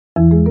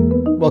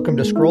Welcome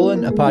to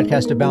Scrollin', a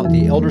podcast about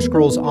the Elder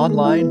Scrolls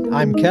Online.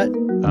 I'm Ket.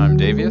 I'm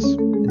Davius.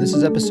 And this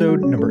is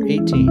episode number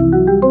 18.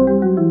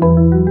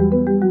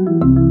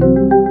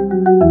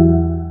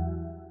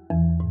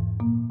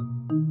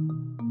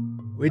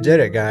 We did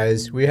it,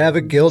 guys. We have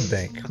a guild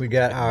bank. We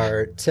got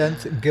our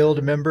 10th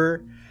guild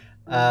member.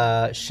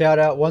 Shout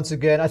out once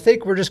again. I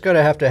think we're just going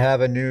to have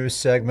a new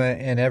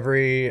segment in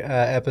every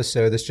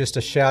episode that's just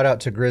a shout out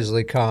to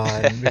Grizzly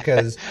Khan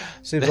because it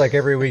seems like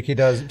every week he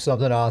does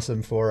something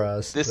awesome for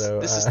us. This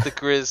is the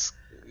Grizz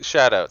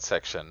shout out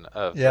section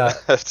of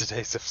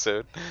today's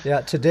episode.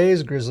 Yeah,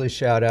 today's Grizzly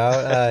shout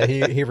out.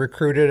 He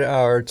recruited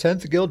our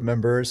 10th guild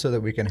member so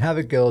that we can have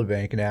a guild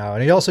bank now.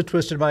 And he also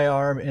twisted my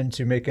arm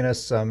into making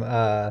us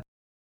some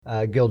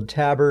guild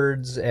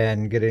tabards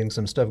and getting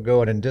some stuff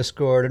going in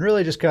Discord and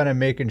really just kind of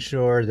making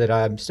sure that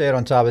I'm staying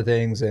on top of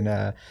things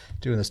and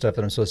doing the stuff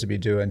that I'm supposed to be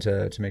doing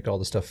to make all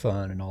the stuff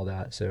fun and all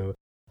that. So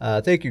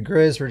thank you,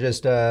 Grizz, for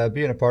just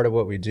being a part of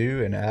what we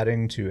do and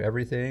adding to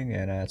everything.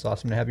 And it's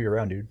awesome to have you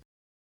around, dude.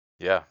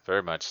 Yeah,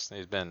 very much.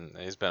 He's been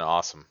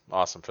awesome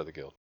for the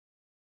guild.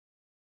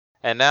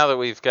 And now that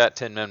we've got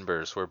 10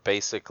 members, we're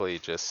basically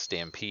just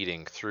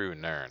stampeding through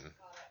Nirn.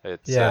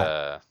 It's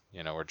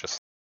we're just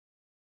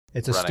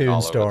it's a running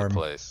all storm. Over the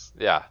place.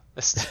 Yeah,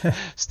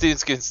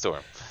 Stoon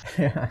storm.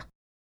 Yeah.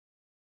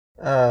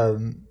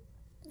 And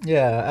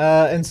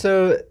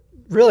so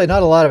really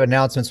not a lot of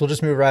announcements. We'll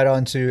just move right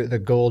on to the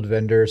gold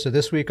vendor. So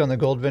this week on the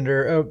gold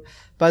vendor, oh,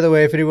 by the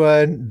way, if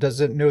anyone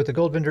doesn't know what the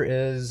gold vendor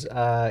is,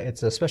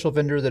 it's a special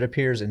vendor that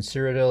appears in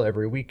Cyrodiil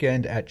every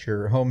weekend at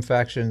your home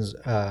faction's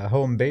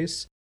home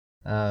base.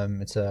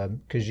 It's a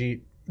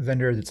Khajiit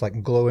vendor that's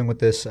like glowing with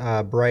this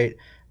bright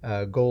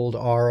gold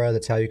aura.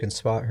 That's how you can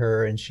spot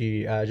her. And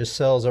she just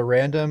sells a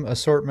random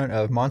assortment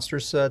of monster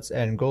sets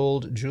and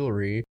gold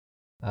jewelry.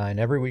 And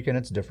every weekend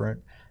it's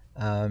different.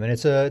 And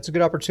it's a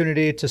good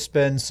opportunity to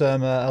spend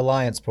some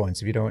alliance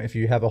points. If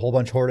you have a whole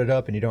bunch hoarded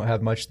up and you don't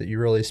have much that you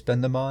really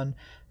spend them on,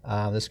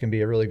 this can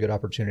be a really good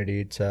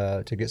opportunity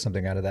to get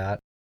something out of that.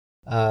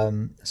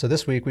 So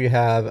this week we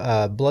have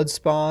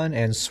Bloodspawn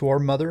and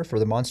Swarm Mother for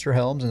the monster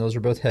helms, and those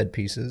are both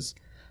headpieces.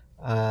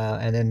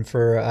 And then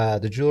for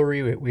the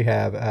jewelry, we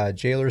have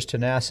Jailer's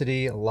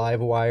Tenacity,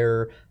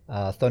 Livewire,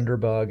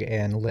 Thunderbug,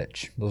 and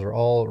Lich. Those are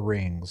all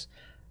rings.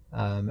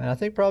 And I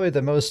think probably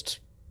the most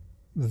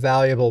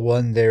valuable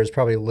one there is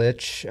probably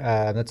Lich.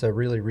 That's a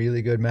really,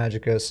 really good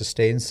Magicka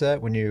sustain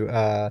set. When you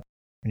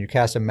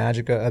cast a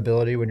Magicka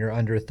ability, when you're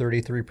under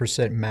 33%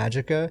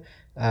 Magicka,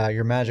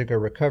 your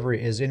Magicka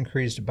recovery is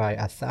increased by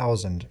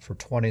 1,000 for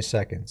 20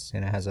 seconds,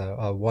 and it has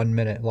a 1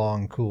 minute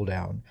long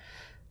cooldown.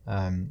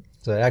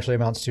 So it actually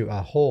amounts to a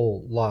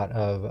whole lot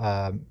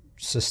of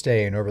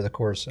sustain over the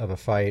course of a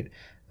fight.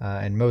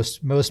 And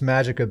most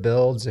Magicka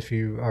builds, if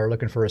you are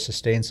looking for a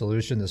sustain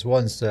solution, this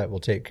one set will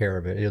take care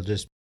of it. It'll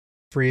just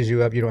freeze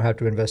you up. You don't have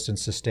to invest in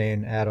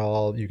sustain at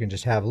all. You can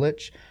just have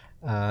Lich,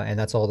 and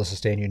that's all the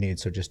sustain you need.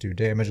 So just do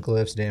damage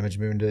glyphs, damage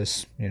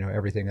Mundus,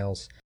 everything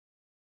else.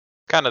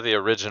 Kind of the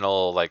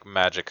original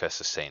Magicka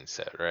sustain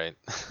set, right?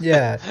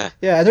 Yeah.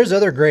 And there's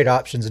other great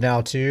options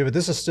now too, but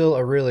this is still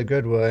a really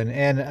good one.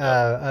 And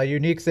a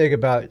unique thing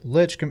about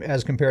Lich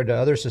as compared to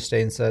other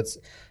sustain sets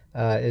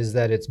is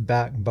that it's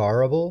back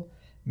barrable,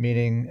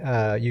 meaning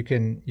you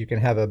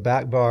can have a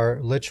back bar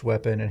Lich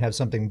weapon and have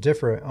something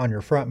different on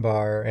your front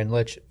bar, and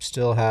Lich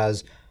still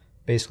has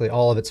basically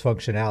all of its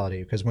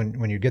functionality. Because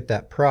when you get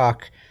that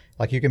proc,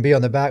 you can be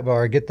on the back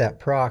bar, get that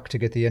proc to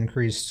get the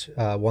increased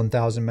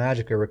 1,000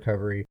 Magicka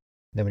recovery.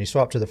 Then when you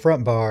swap to the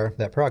front bar,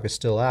 that proc is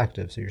still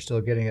active, so you're still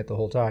getting it the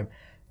whole time.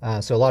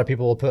 So a lot of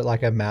people will put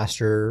a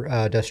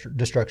master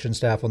destruction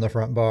staff on the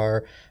front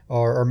bar,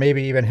 or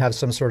maybe even have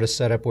some sort of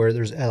setup where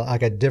there's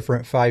a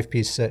different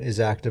 5-piece set is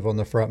active on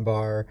the front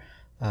bar,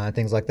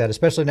 things like that.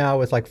 Especially now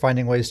with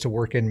finding ways to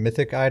work in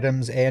mythic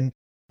items, and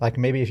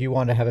maybe if you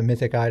want to have a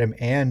mythic item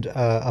and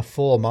a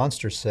full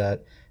monster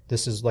set,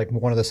 this is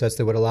one of the sets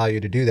that would allow you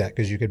to do that,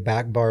 because you could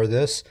back bar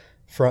this,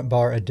 front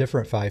bar a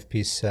different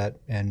 5-piece set,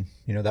 and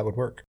that would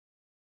work.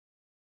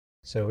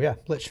 So yeah,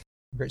 Lich,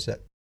 great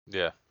set.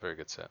 Yeah, very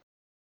good set.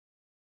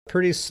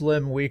 Pretty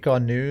slim week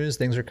on news.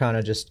 Things are kind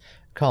of just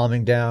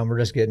calming down. We're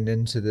just getting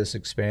into this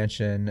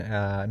expansion.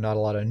 Not a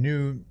lot of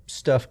new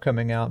stuff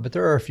coming out, but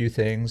there are a few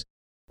things.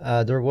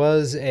 There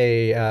was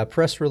a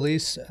press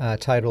release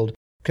titled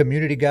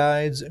Community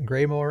Guides,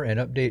 Greymoor, and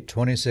Update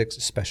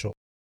 26 Special.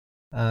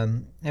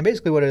 And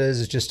basically what it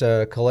is just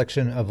a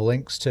collection of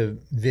links to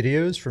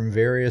videos from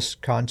various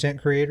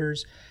content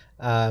creators.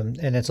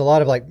 And it's a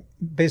lot of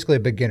basically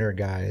beginner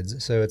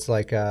guides. So it's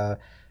a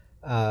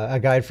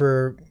guide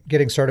for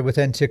getting started with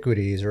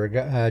antiquities, or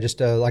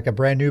just a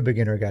brand new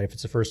beginner guide if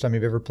it's the first time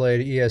you've ever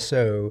played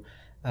ESO,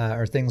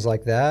 or things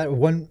like that.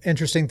 One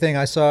interesting thing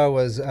I saw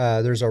was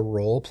there's a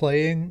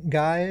role-playing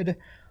guide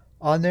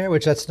on there,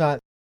 which that's not...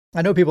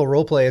 I know people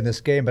role-play in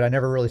this game, but I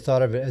never really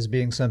thought of it as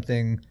being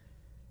something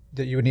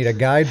that you would need a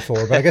guide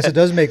for. But I guess it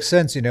does make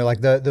sense,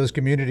 those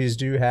communities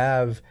do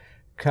have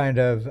kind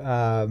of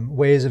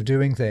ways of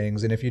doing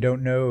things, and if you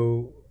don't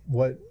know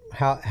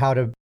how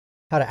to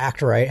how to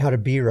act right, how to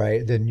be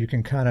right, then you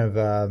can kind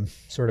of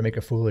sort of make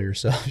a fool of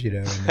yourself,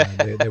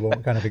 and they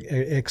won't kind of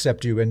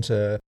accept you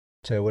into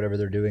whatever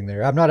they're doing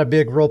there. I'm not a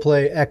big role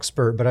play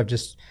expert, but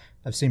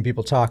I've seen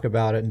people talk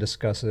about it and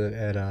discuss it,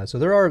 and so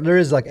there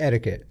is like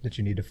etiquette that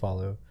you need to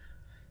follow.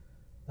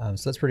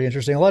 So that's pretty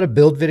interesting. A lot of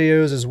build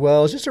videos as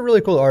well. It's just a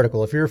really cool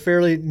article. If you're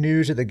fairly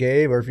new to the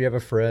game, or if you have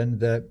a friend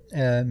that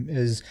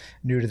is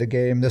new to the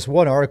game, this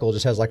one article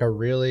just has like a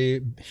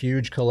really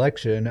huge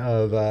collection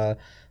of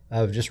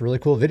just really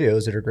cool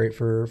videos that are great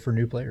for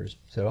new players.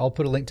 So I'll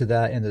put a link to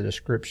that in the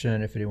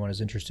description if anyone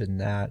is interested in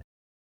that.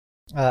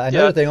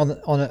 Another thing on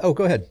the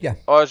go ahead. Yeah.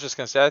 Oh, I was just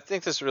gonna say, I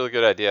think this is a really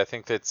good idea. I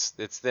think it's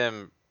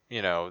them,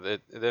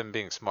 them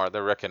being smart.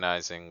 They're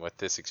recognizing with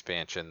this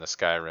expansion, the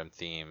Skyrim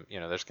theme.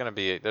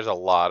 There's a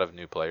lot of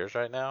new players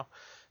right now.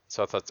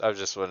 So I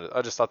just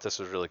thought this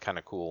was really kind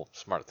of cool,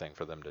 smart thing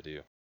for them to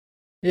do.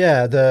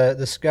 Yeah, the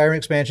Skyrim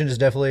expansion is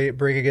definitely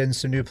bringing in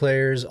some new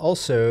players.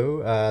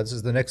 Also, this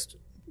is the next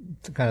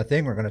kind of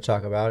thing we're going to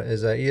talk about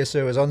is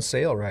ESO is on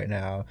sale right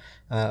now,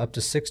 up to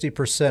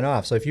 60%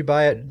 off. So if you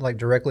buy it like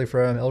directly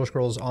from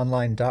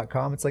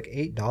ElderScrollsOnline.com, it's like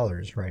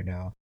 $8 right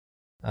now.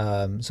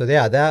 So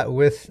yeah,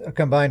 that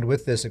combined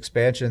with this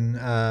expansion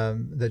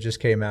that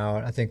just came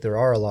out, I think there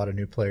are a lot of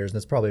new players, and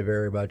that's probably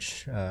very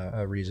much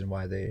a reason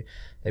why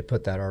they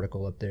put that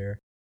article up there.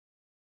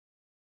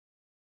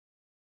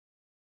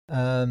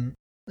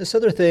 This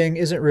other thing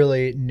isn't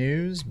really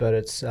news, but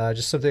it's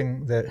just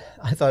something that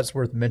I thought it's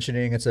worth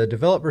mentioning. It's a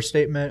developer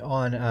statement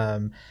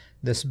on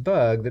this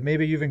bug that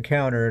maybe you've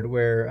encountered,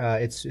 where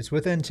it's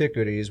with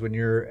Antiquities when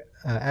you're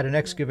at an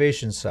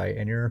excavation site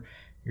and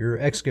you're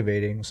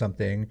excavating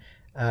something,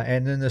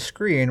 and then the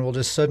screen will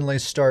just suddenly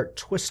start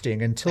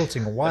twisting and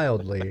tilting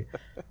wildly.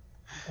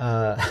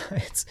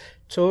 It's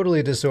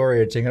totally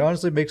disorienting. It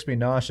honestly makes me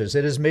nauseous.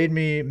 It has made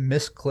me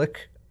misclick.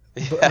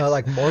 Yeah.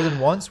 Like more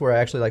than once, where I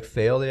actually like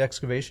fail the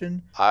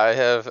excavation. I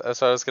have. That's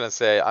what I was gonna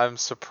say. I'm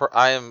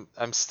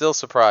still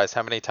surprised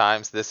how many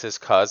times this has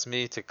caused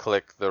me to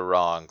click the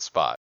wrong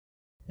spot.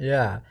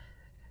 Yeah,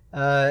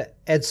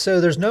 and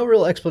so there's no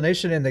real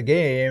explanation in the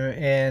game,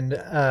 and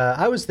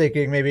I was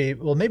thinking maybe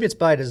it's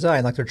by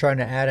design, like they're trying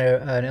to add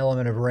an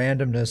element of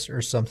randomness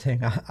or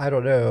something. I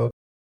don't know.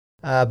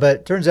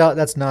 But turns out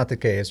that's not the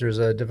case. There's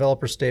a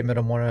developer statement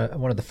on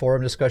one of the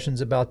forum discussions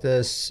about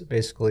this,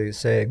 basically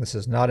saying this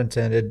is not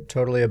intended,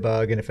 totally a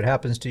bug, and if it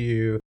happens to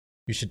you,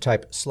 you should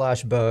type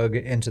 /bug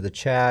into the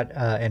chat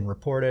and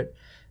report it.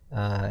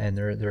 And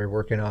they're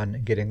working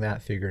on getting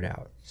that figured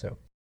out. So,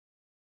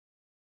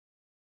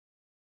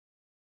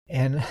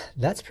 and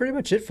that's pretty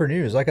much it for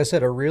news. Like I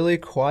said, a really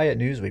quiet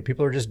news week.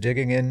 People are just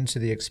digging into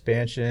the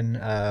expansion.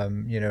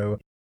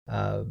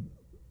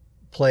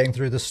 Playing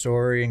through the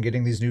story and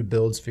getting these new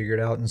builds figured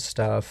out and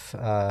stuff,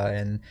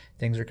 and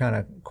things are kind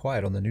of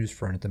quiet on the news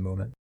front at the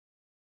moment.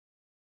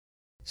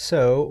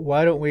 So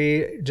why don't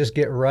we just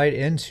get right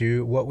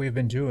into what we've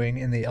been doing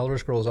in the Elder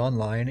Scrolls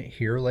Online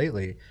here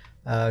lately?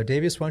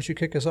 Davius, why don't you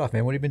kick us off,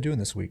 man? What have you been doing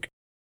this week?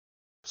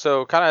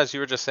 So kind of as you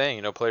were just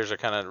saying, players are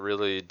kind of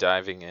really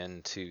diving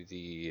into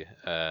the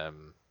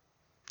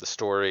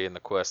story and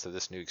the quest of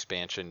this new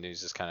expansion.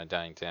 News is kind of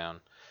dying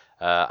down.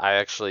 I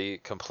actually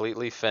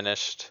completely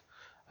finished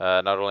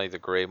not only the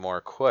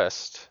Greymoor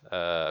quest,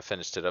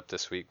 finished it up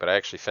this week, but I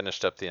actually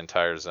finished up the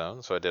entire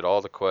zone. So I did all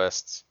the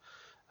quests,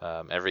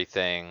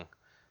 everything,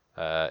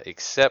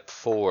 except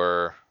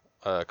for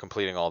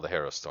completing all the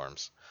Harrow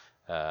Storms.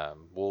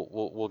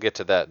 We'll get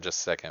to that in just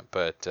a second,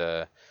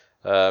 but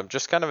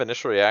just kind of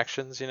initial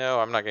reactions.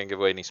 I'm not going to give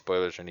away any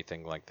spoilers or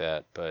anything like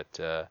that,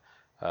 but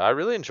I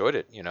really enjoyed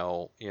it.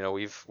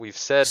 We've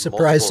said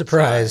surprise.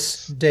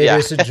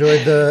 Davius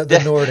enjoyed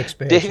the Nord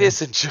expansion.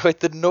 Davius enjoyed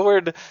the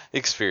Nord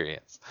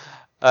experience.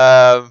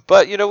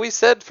 But we've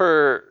said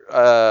for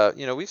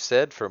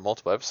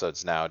multiple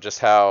episodes now just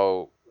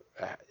how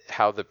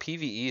the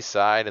PvE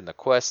side and the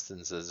quests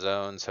and the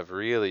zones have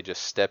really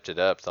just stepped it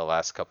up the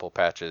last couple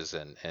patches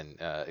and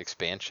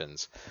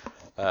expansions.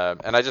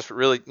 And I just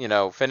really,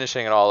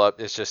 finishing it all up,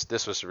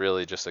 this was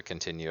really just a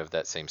continue of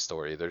that same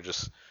story.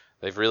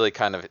 They've really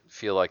kind of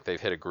feel like they've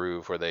hit a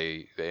groove where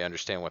they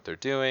understand what they're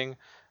doing.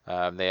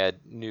 They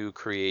had new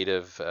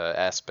creative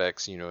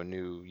aspects,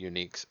 new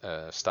unique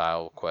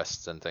style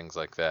quests and things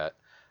like that.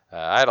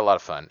 I had a lot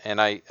of fun,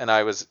 and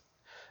I was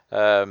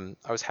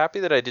happy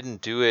that I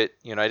didn't do it.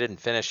 I didn't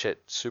finish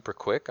it super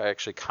quick. I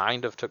actually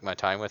kind of took my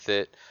time with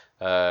it.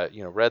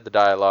 Read the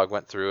dialogue,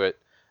 went through it.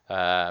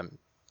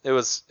 It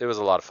was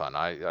a lot of fun.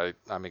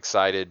 I'm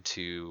excited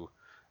to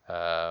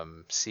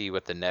see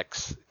what the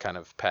next kind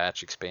of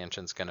patch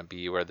expansion is going to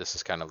be, where this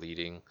is kind of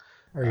leading.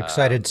 Are you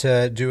excited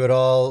to do it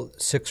all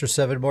 6 or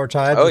 7 more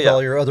times with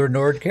all your other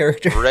Nord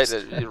characters?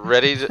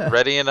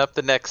 Readying up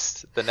the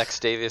next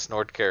Davius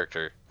Nord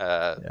character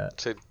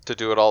to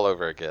do it all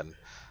over again.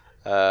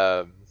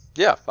 I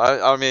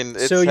mean,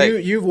 it's, so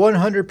you've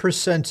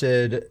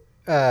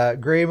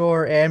 100%ed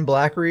Greymoor and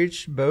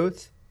Blackreach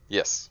both?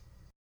 Yes.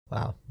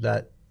 Wow,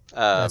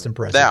 that's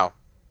impressive.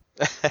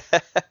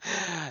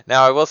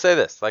 Now I will say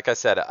this. Like I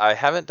said, I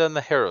haven't done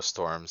the Harrow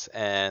Storms,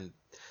 and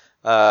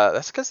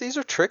That's because these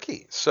are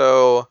tricky.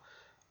 So,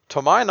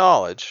 to my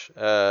knowledge,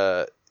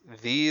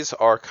 these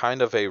are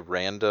kind of a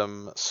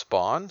random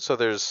spawn. So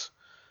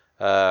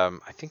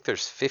I think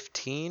there's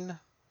 15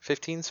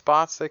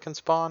 spots they can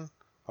spawn.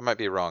 I might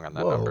be wrong on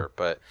that Whoa. number,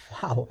 but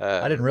Wow.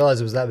 I didn't um,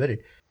 realize it was that many.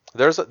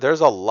 there's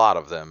a lot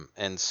of them,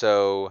 and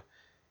so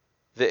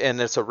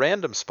and it's a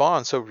random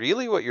spawn. So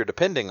really, what you're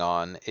depending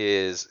on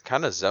is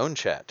kind of zone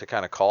chat to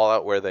kind of call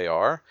out where they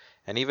are.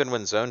 And even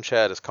when zone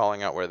chat is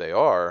calling out where they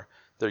are,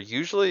 they're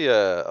usually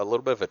a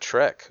little bit of a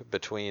trek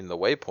between the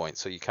waypoints.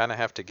 So you kind of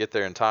have to get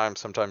there in time.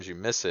 Sometimes you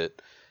miss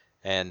it.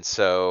 And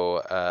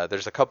so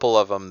there's a couple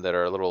of them that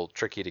are a little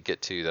tricky to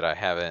get to that I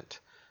haven't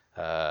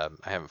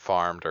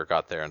farmed or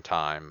got there in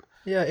time.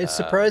 Yeah, it's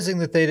Um, surprising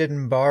that they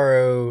didn't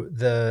borrow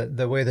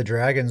the way the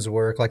dragons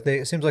work. Like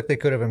it seems like they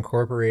could have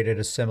incorporated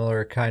a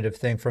similar kind of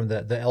thing from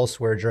the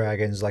elsewhere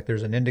dragons. Like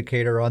there's an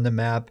indicator on the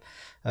map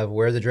of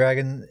where the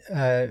dragon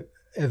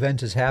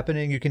event is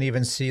happening. You can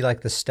even see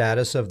like the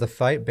status of the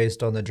fight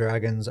based on the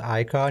dragon's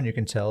icon. You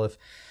can tell if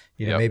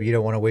yep, maybe you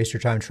don't want to waste your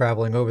time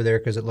traveling over there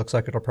because it looks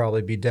like it'll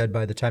probably be dead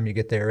by the time you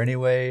get there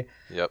anyway.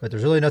 yep. But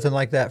there's really nothing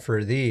like that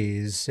for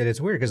these, and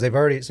it's weird because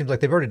it seems like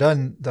they've already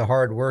done the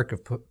hard work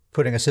of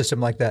putting a system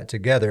like that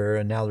together,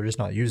 and now they're just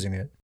not using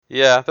it.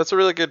 Yeah, that's a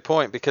really good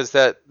point because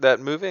that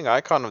moving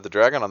icon of the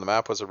dragon on the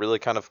map was a really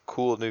kind of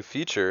cool new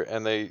feature,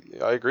 and I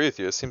agree with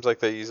you. It seems like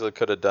they easily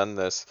could have done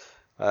this.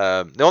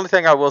 The only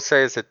thing I will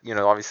say is that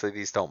obviously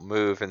these don't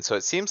move, and so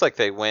it seems like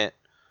they went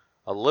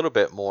a little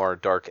bit more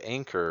Dark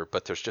Anchor,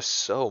 but there's just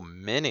so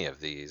many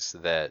of these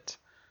that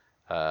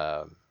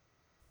uh,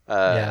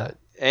 uh, Yeah,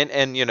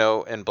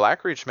 and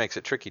Blackreach makes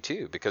it tricky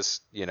too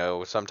because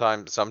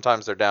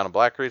sometimes they're down in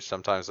Blackreach,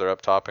 sometimes they're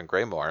up top in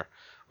Greymore,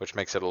 which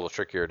makes it a little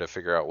trickier to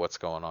figure out what's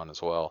going on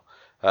as well.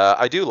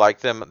 I do like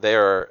them.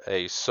 They're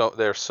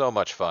so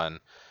much fun.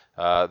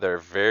 They're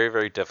very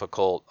very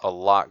difficult. A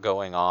lot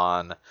going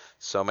on.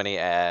 So many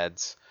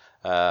ads.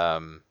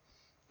 Um,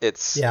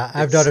 it's yeah.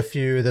 I've done it's a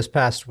few this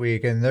past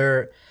week, and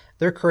they're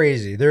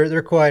crazy.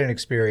 They're quite an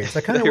experience.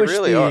 they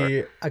really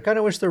are. I kind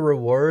of wish the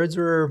rewards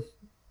were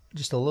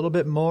just a little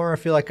bit more. I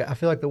feel like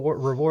the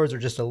rewards are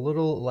just a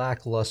little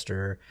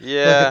lackluster. I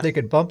feel like if Yeah, they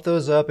could bump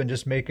those up and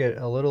just make it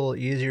a little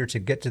easier to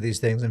get to these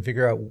things and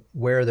figure out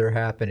where they're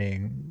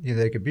happening,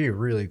 they could be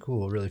really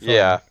cool, really fun.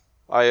 yeah.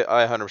 I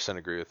 100%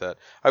 agree with that.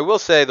 I will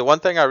say the one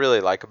thing I really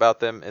like about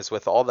them is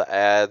with all the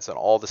ads and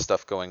all the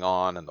stuff going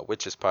on and the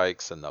witches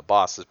pikes and the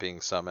bosses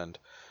being summoned,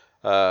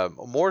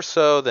 more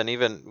so than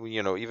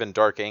even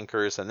dark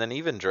anchors and then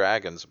even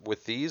dragons.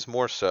 With these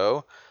more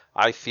so,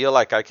 I feel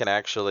like I can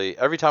actually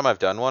every time I've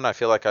done one, I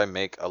feel like I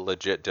make a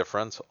legit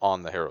difference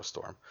on the Hero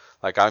Storm.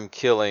 Like I'm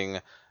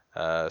killing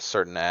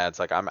certain ads.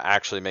 Like I'm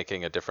actually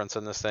making a difference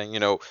in this thing.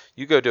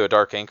 You go to a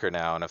dark anchor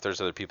now, and if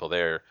there's other people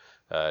there,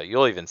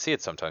 you'll even see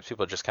it sometimes.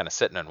 People are just kind of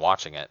sitting and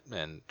watching it,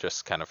 and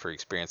just kind of for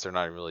experience, they're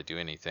not really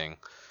doing anything.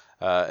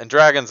 And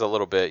dragons a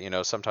little bit.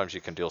 Sometimes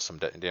you can deal some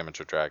damage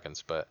with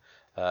dragons, but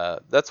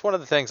that's one of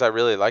the things I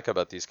really like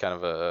about these kind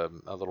of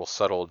a little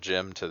subtle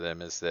gem to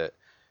them is that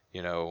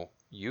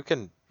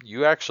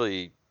you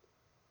actually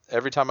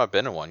every time I've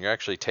been in one, you're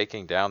actually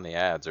taking down the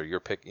ads,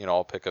 or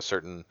I'll pick a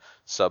certain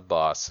sub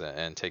boss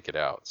and take it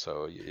out.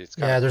 So it's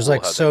kind Yeah, of there's cool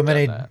like how so they've done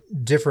many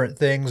that. different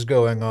things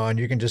going on.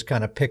 You can just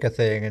kind of pick a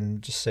thing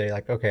and just say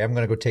like, okay, I'm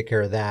going to go take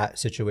care of that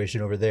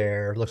situation over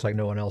there. Looks like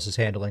no one else is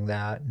handling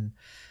that, and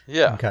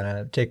Yeah, kind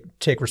of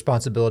take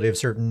responsibility of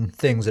certain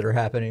things that are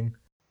happening.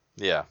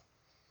 yeah.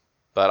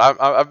 But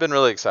I've been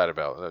really excited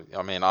about it.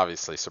 I mean,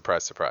 obviously,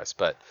 surprise, surprise.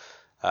 But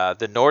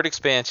the Nord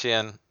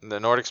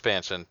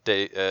expansion,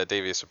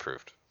 Davius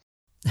approved.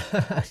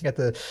 I got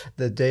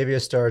the Davia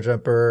Star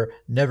Jumper,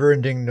 Never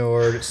Ending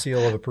Nord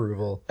seal of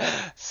approval.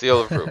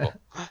 Seal of approval.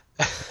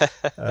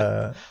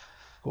 Uh,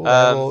 cool,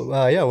 man. um,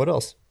 Well, yeah. What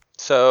else?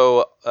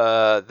 So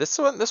this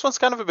one's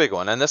kind of a big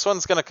one, and this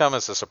one's gonna come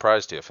as a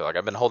surprise to you. I feel like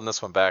I've been holding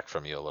this one back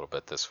from you a little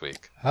bit this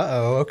week.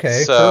 Uh-oh.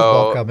 Okay, curveball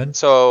So coming.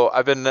 so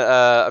I've been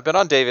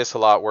on Davis a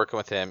lot, working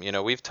with him.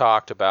 We've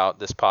talked about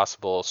this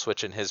possible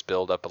switching his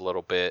build up a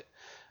little bit.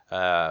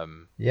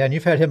 Um, Yeah, and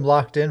you've had him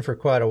locked in for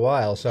quite a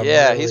while, so I'm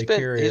yeah, he's really been he's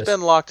curious.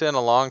 been locked in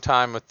a long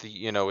time with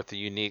the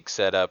unique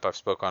setup I've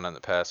spoke on in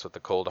the past with the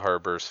Cold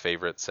Harbor's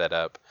favorite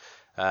setup.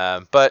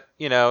 But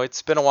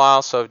it's been a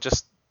while, so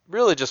just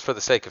really just for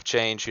the sake of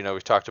change,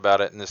 we've talked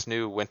about it in this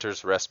new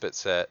Winter's Respite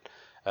set.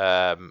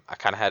 I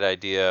kind of had an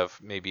idea of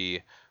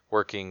maybe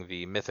working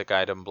the mythic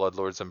item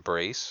Bloodlord's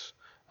Embrace,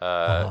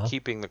 Uh-huh.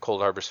 keeping the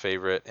Cold Harbor's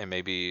favorite, and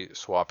maybe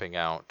swapping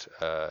out.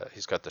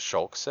 He's got the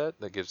Shulk set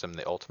that gives him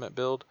the ultimate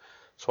build.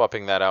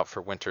 Swapping that out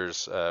for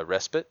Winter's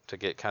Respite to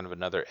get kind of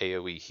another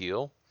AoE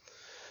heal.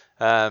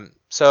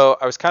 So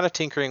I was kind of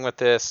tinkering with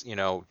this,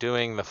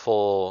 doing the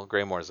full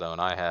Greymore zone.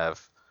 I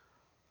have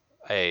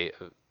a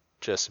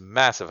just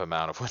massive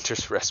amount of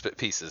Winter's Respite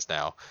pieces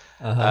now.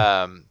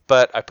 Uh-huh.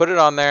 But I put it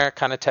on there,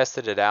 kind of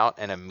tested it out,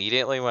 and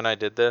immediately when I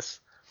did this,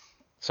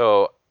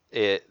 so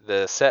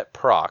the set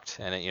procced,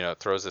 and it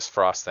throws this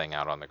frost thing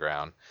out on the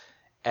ground.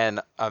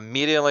 And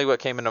immediately what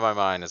came into my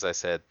mind is I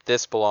said,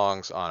 this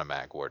belongs on a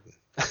Mag Warden.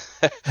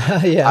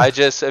 Yeah. I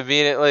just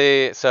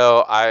immediately,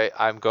 so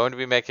I'm going to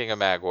be making a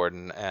Mag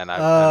Warden, and I'm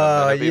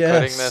going to be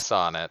putting this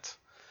on it.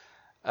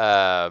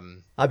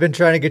 I've been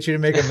trying to get you to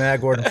make a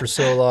Mag Warden for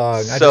so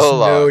long. I just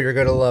know you're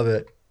going to love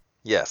it.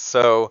 Yes,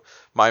 so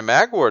my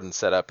Mag Warden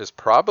setup is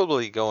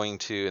probably going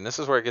to, and this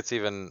is where it gets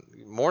even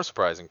more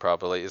surprising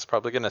probably, is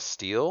probably going to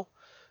steal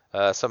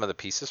some of the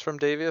pieces from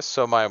Davius.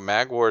 So my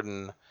Mag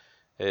Warden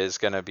is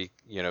going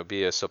to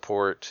be a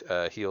support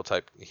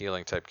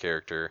healing type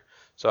character.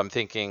 So I'm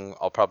thinking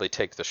I'll probably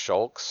take the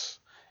Shulks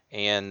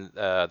and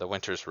the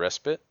Winter's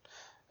Respite.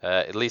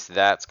 At least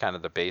that's kind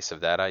of the base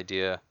of that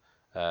idea,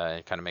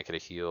 and kind of make it a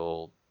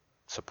heal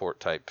support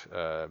type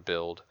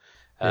build.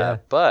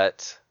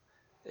 But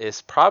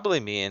it probably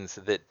means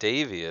that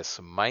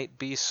Davius might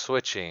be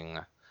switching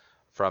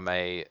from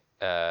a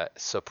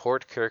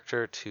support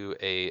character to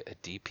a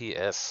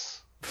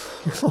DPS.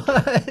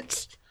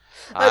 What?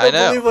 I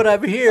don't believe what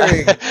I'm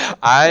hearing.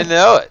 I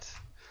know it.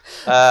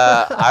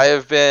 I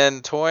have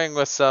been toying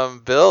with some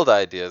build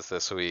ideas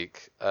this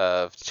week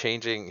of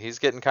changing. He's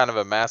getting kind of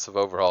a massive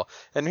overhaul,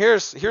 and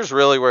here's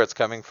really where it's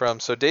coming from.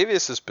 So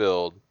Davius's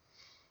build,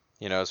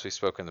 as we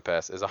spoke in the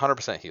past, is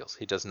 100% heals.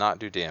 He does not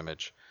do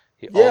damage.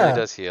 He only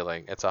does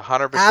healing. It's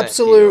 100%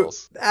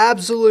 heals.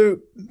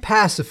 Absolute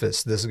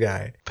pacifist, this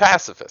guy.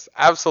 Pacifist,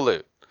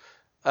 absolute.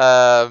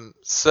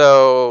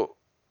 So,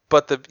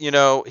 but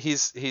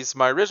he's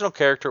my original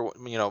character.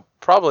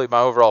 Probably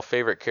my overall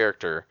favorite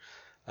character.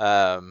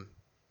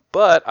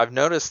 But I've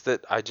noticed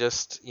that I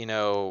just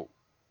don't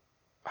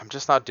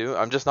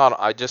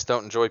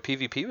enjoy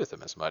PvP with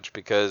him as much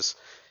because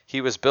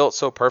he was built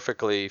so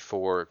perfectly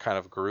for kind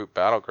of group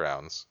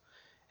battlegrounds,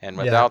 and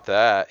without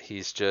that,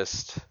 he's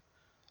just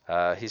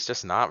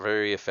not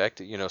very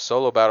effective.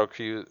 Solo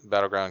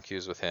battleground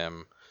queues with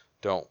him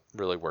don't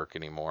really work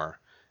anymore.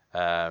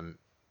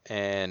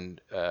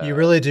 You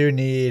really do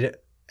need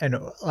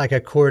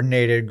a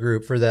coordinated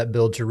group for that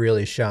build to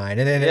really shine,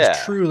 and it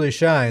truly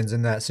shines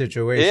in that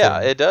situation. Yeah,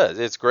 it does.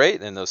 It's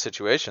great in those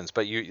situations,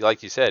 but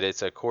like you said,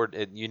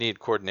 you need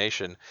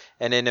coordination.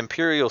 And in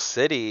Imperial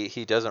City,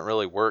 he doesn't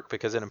really work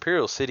because in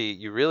Imperial City,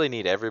 you really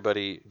need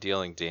everybody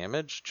dealing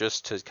damage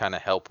just to kind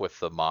of help with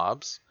the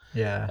mobs.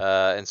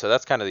 Yeah. And so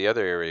that's kind of the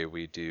other area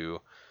we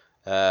do.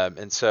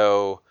 And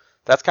so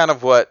that's kind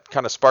of what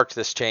kind of sparked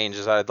this change.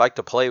 Is I'd like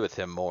to play with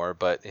him more,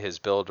 but his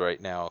build right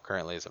now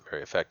currently isn't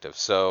very effective.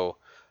 So.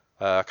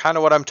 Kind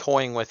of what I'm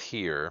toying with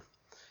here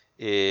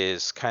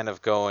is kind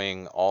of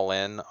going all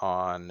in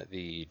on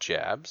the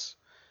jabs.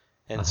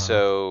 And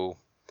so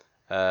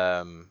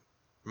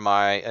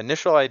my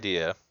initial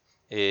idea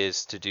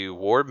is to do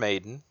War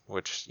Maiden,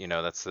 which,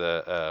 that's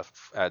the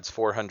adds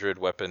 400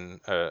 weapon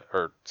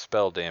or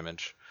spell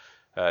damage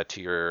to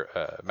your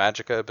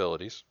Magicka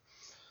abilities.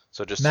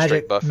 So just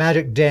straight buff.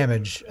 Magic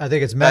damage. I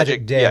think it's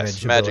magic damage.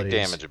 Yes, magic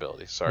damage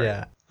abilities. Sorry.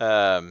 Yeah.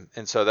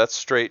 And so that's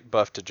straight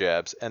buff to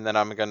jabs. And then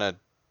I'm going to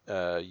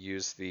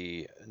use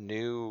the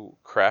new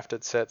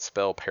crafted set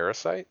spell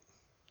Parasite.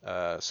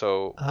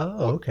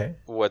 Okay.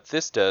 What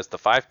this does, the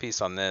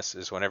 5-piece on this,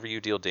 is whenever you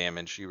deal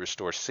damage, you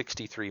restore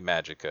 63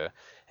 Magicka,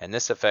 and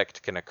this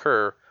effect can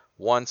occur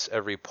once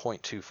every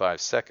 0.25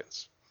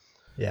 seconds.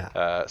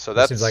 Yeah. So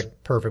that seems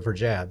like perfect for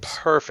jabs.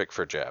 Perfect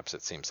for jabs,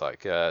 it seems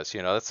like. So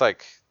that's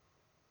like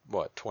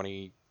what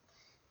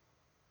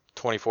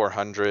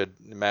 2,400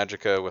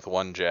 Magicka with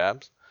one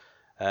jabs.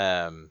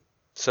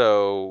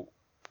 So.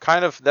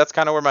 That's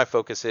kind of where my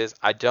focus is.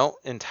 I don't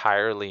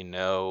entirely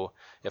know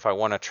if I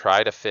want to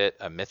try to fit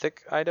a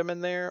mythic item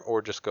in there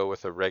or just go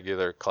with a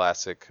regular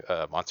classic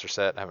monster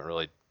set. I haven't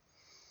really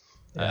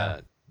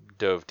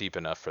dove deep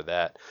enough for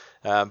that.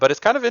 But it's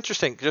kind of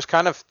interesting just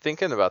kind of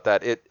thinking about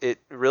that. It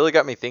really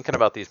got me thinking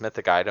about these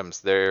mythic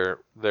items. They're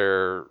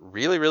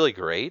really, really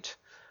great.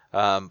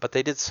 But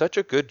they did such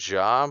a good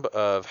job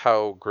of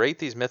how great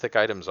these mythic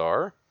items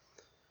are.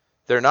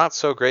 They're not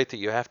so great that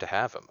you have to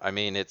have them. I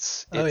mean,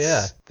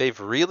 they've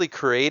really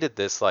created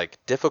this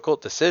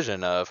difficult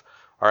decision of,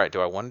 all right, do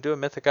I want to do a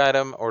mythic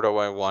item or do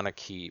I want to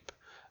keep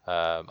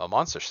a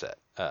monster set?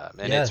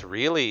 It's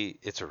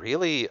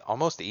really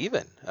almost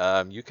even.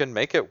 You can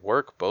make it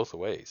work both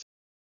ways.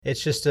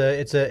 It's just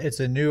it's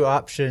a new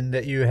option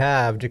that you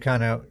have to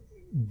kind of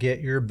get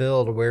your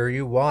build where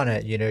you want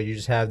it. You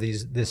just have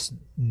this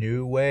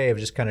new way of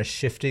just kind of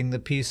shifting the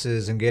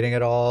pieces and getting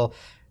it all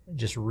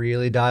just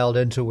really dialed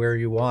into where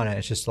you want it.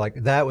 It's just like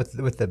that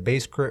with the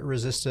base crit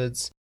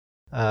resistance.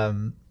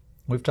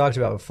 We've talked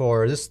about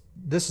before.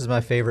 This is my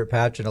favorite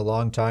patch in a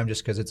long time,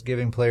 just because it's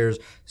giving players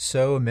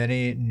so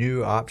many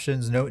new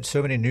options,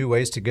 so many new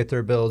ways to get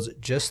their builds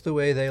just the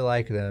way they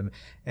like them,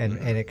 and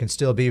it can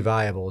still be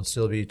viable and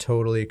still be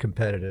totally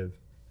competitive.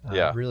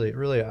 Really,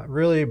 really,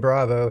 really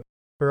bravo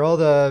for all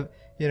the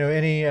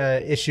any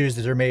issues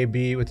that there may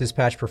be with this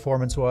patch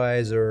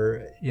performance-wise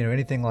or,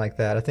 anything like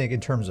that. I think in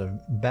terms of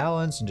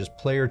balance and just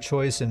player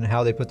choice and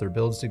how they put their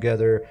builds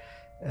together,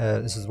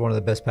 This is one of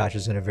the best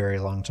patches in a very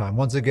long time.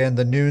 Once again,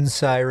 the noon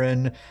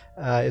siren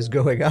is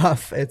going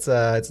off. It's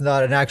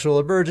not an actual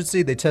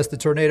emergency. They test the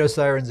tornado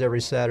sirens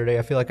every Saturday.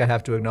 I feel like I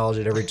have to acknowledge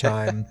it every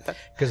time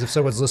because if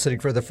someone's listening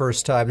for the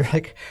first time, they're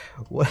like,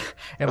 "What?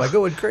 Am I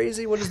going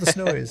crazy? What is this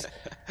noise?"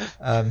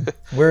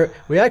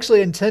 We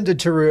actually intended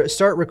to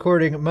start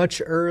recording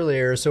much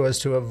earlier so as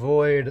to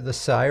avoid the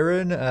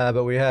siren,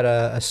 but we had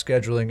a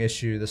scheduling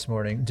issue this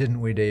morning,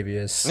 didn't we,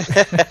 Davius?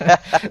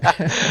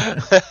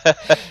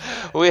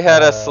 We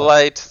had a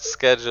slight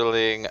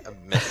scheduling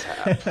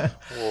mishap.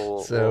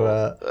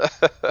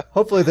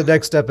 Hopefully the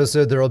next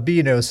episode there will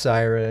be no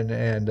siren,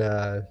 and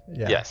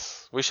yeah.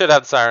 Yes, we should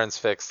have sirens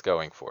fixed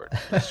going forward.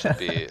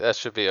 That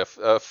should be a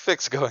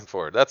fix going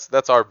forward.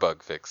 That's our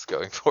bug fix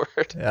going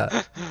forward.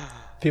 Yeah.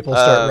 People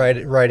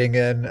start writing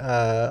in.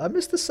 I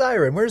missed the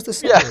siren. Where's the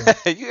siren?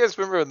 Yeah, you guys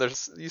remember when there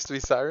used to be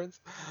sirens?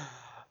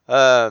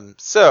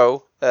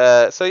 So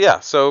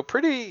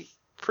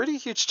pretty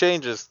huge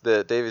changes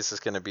that Davius is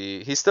going to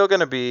be. He's still going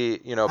to be,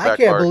 back. I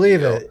can't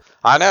believe it.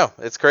 I know,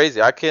 it's crazy.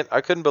 I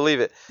couldn't believe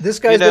it. This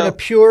guy's been a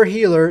pure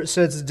healer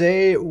since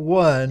day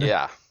one.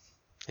 Yeah,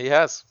 he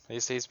has.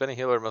 He's been a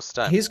healer most of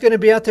the time. He's going to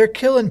be out there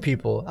killing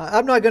people.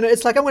 I'm not going to.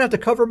 It's like I'm going to have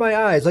to cover my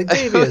eyes, like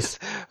Davius.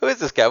 Who is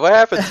this guy? What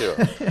happened to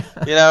him?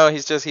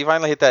 He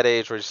finally hit that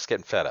age where he's just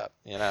getting fed up.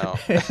 Yeah.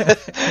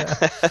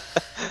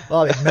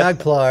 Well,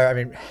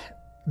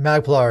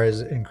 Magplar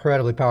is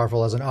incredibly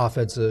powerful as an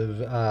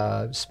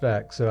offensive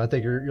spec, so I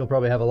think you'll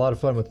probably have a lot of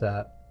fun with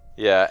that.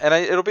 Yeah, and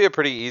it'll be a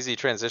pretty easy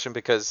transition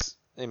because,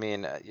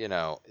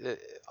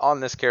 on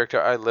this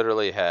character, I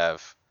literally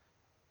have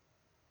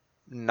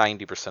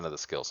 90% of the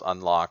skills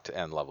unlocked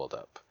and leveled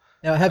up.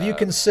 Now, have you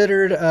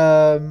considered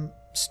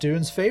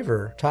Stoon's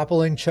favor,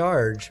 toppling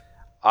charge?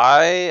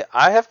 I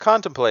have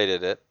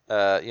contemplated it,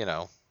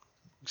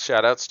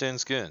 shout out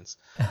Stoon's Goons.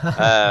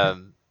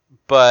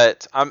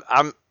 But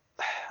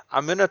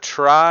I'm gonna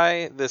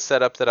try the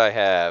setup that I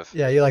have.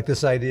 Yeah, you like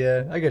this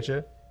idea. I get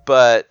you.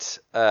 But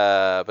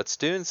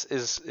Stoons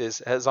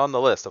is on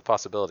the list of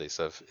possibilities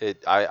of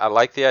it. I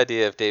like the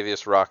idea of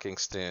Davius rocking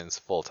Stoons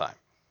full time.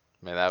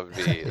 I mean, that would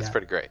be it's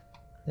pretty great.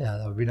 Yeah,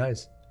 that would be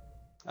nice.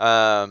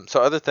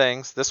 So other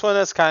things. This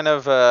one's kind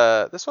of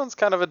a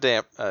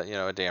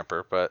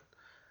damper, but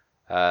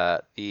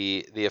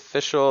the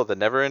official, the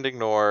Never Ending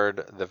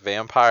Nord, the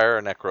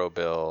Vampire Necro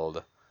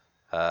build.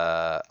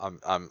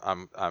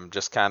 I'm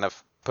just kind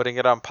of putting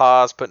it on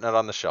pause, putting it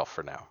on the shelf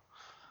for now.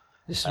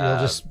 You'll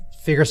just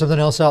figure something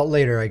else out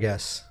later, I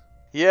guess.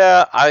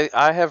 Yeah,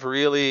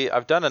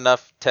 I've done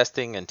enough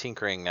testing and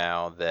tinkering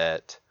now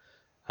that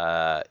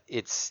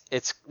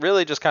it's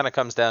really just kind of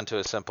comes down to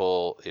a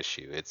simple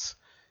issue. It's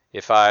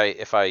if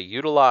I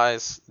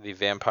utilize the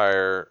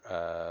vampire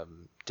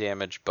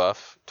damage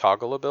buff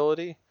toggle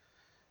ability,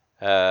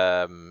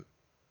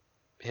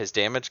 his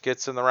damage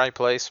gets in the right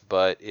place,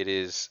 but it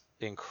is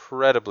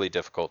incredibly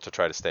difficult to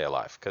try to stay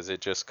alive because it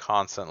just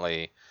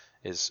constantly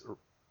is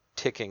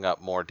ticking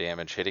up more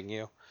damage hitting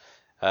you.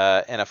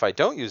 And if I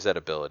don't use that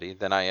ability,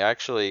 then I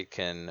actually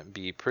can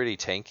be pretty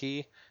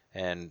tanky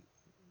and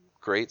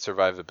great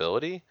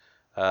survivability,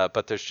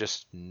 but there's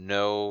just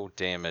no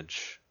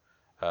damage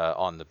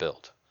on the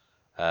build.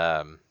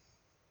 And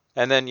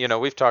then,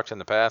 we've talked in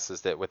the past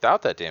is that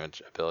without that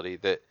damage ability,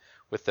 that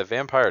with the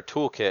Vampire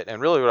Toolkit,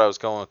 and really what I was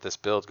going with this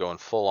build, going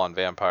full on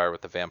Vampire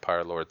with the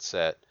Vampire Lord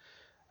set,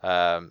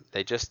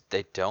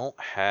 they don't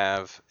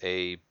have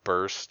a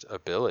burst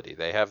ability.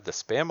 They have the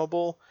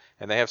spammable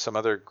and they have some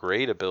other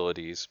great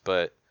abilities,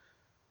 but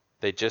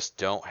they just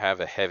don't have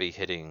a heavy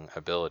hitting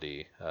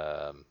ability.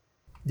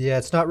 Yeah,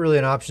 it's not really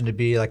an option to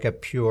be like a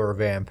pure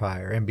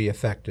vampire and be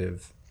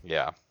effective.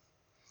 Yeah.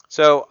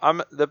 So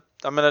I'm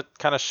gonna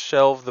kind of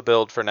shelve the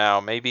build for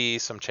now. Maybe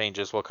some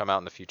changes will come out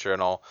in the future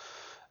and I'll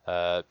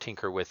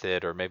tinker with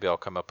it, or maybe I'll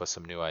come up with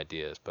some new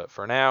ideas. But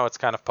for now, it's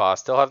kind of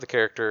paused. Still have the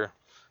character.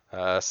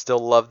 Still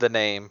love the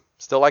name.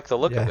 Still like the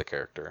look of the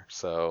character.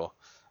 So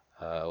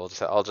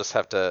I'll just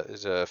have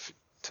to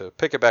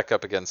pick it back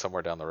up again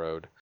somewhere down the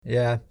road.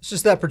 Yeah, it's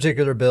just that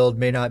particular build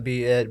may not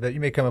be it, but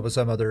you may come up with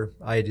some other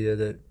idea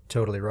that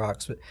totally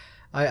rocks. But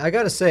I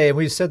got to say, and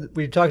we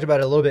talked about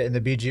it a little bit in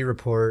the BG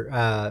report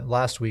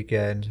last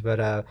weekend,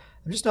 but I'm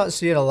just not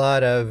seeing a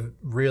lot of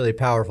really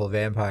powerful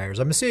vampires.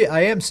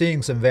 I am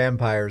seeing some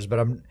vampires,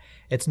 but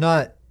it's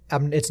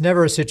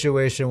never a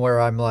situation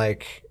where I'm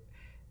like,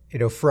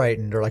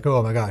 frightened or like,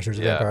 oh my gosh, there's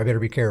a vampire, I better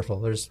be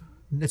careful.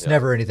 It's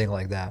never anything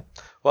like that.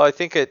 Well, I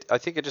think it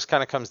just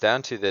kind of comes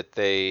down to that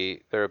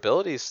their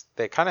abilities,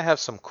 they kind of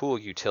have some cool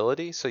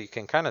utility, so you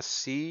can kind of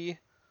see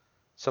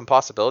some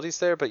possibilities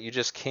there, but you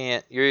just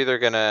can't. You're either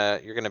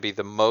you're gonna be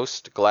the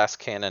most glass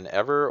cannon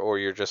ever, or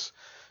you just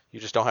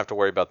don't have to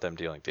worry about them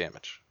dealing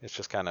damage. It's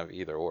just kind of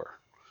either or.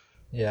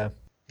 Yeah.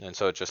 And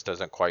so it just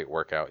doesn't quite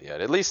work out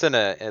yet. At least in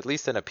a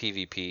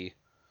PvP.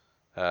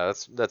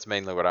 That's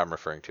mainly what I'm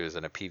referring to, is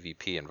in a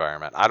PvP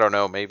environment. I don't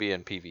know, maybe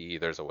in PvE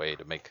there's a way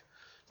to make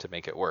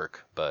it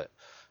work, but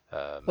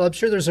well, I'm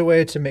sure there's a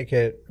way to make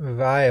it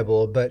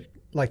viable, but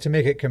like to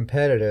make it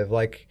competitive,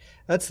 like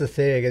that's the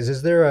thing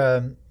is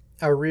there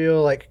a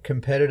real like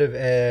competitive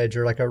edge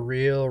or like a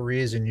real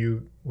reason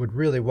you would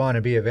really want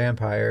to be a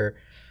vampire.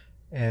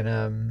 And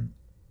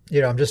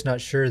I'm just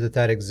not sure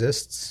that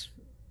exists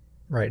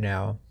right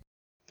now.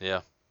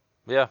 Yeah.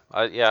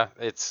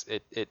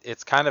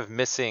 It's kind of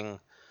missing.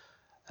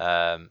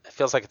 It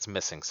feels like it's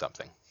missing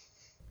something.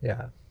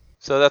 Yeah.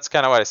 So that's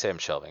kind of why I say I'm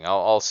shelving.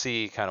 I'll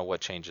see kind of what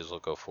changes will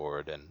go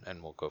forward,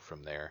 and we'll go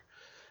from there.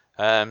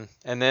 And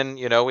then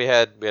we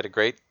had a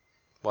great.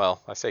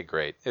 Well, I say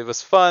great. It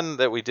was fun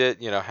that we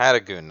did had a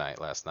goon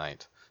night last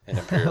night in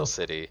Imperial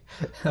City.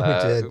 We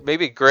did.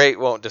 Maybe great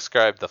won't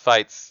describe the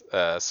fights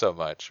so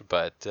much,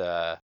 but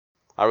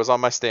I was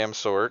on my Stam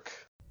Sork.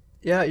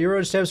 Yeah, you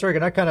rode Stam Sork,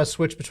 and I kind of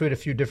switched between a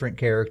few different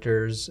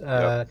characters.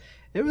 Yep.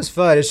 It was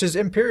fun. It's just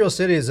Imperial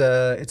City is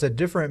a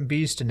different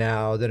beast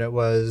now than it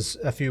was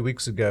a few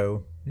weeks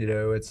ago.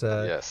 It's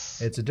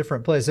a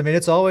different place. I mean,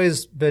 it's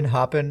always been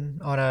hopping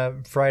on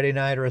a Friday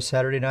night or a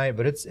Saturday night,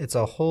 but it's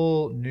a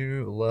whole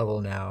new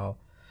level now.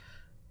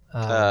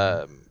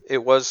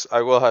 It was. I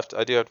do have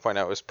to point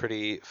out, it was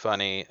pretty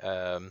funny.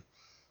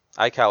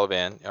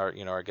 Caliban,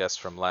 our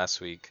guest from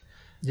last week.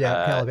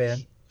 Yeah,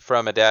 Caliban.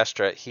 From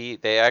Adastra,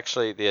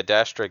 the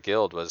Adastra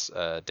Guild was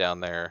down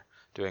there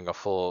doing a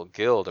full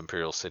Guild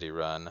Imperial City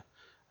run.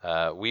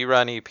 We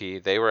run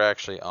EP. They were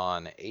actually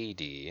on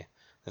AD,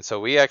 and so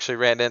we actually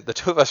the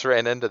two of us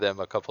ran into them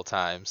a couple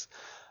times,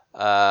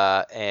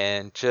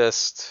 and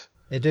just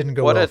it didn't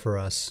go well for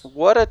us.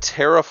 What a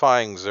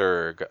terrifying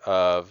Zerg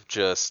of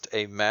just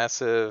a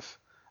massive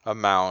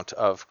amount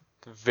of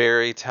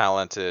very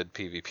talented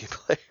PvP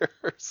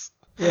players.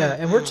 Yeah,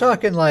 and we're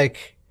talking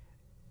like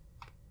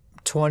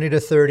 20 to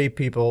 30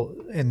 people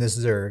in this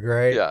Zerg,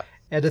 right? Yeah.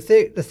 And the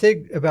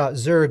thing about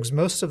Zergs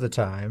most of the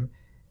time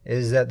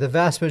is that the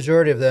vast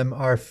majority of them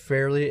are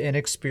fairly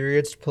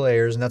inexperienced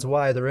players, and that's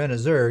why they're in a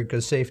Zerg,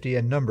 because safety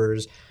and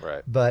numbers.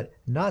 Right. But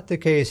not the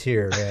case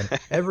here, man.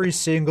 Every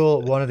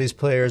single one of these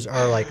players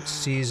are like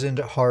seasoned,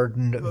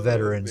 hardened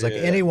veterans. Like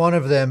any one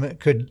of them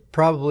could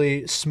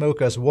probably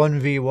smoke us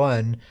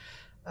 1v1,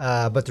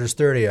 but there's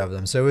 30 of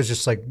them. So it was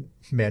just like,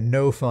 man,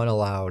 no fun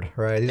allowed,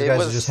 right? These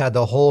guys just had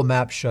the whole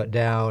map shut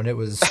down. It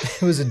was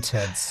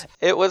intense.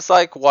 It was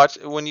like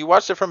when you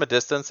watched it from a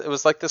distance, it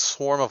was like this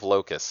swarm of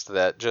locusts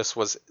that just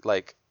was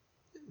like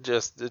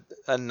just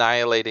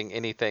annihilating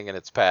anything in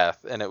its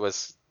path, and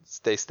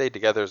they stayed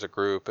together as a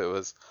group. It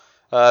was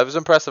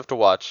impressive to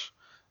watch,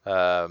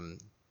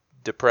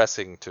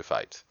 depressing to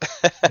fight.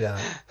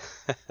 Yeah.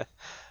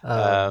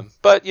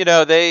 But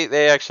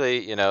they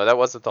actually that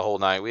wasn't the whole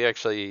night. We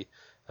actually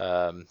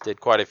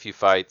did quite a few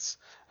fights.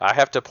 I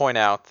have to point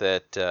out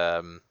that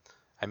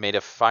I made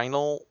a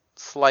final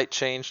slight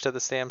change to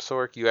the Stam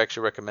Sork. You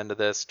actually recommended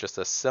this, just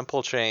a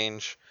simple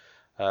change.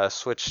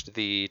 Switched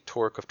the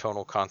Torque of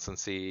Tonal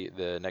Constancy,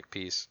 the neck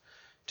piece,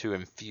 to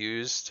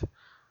Infused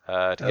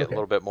to get a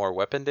little bit more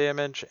weapon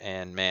damage.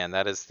 And man,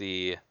 that is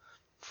the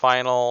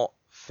final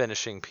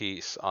finishing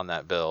piece on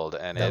that build.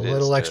 And that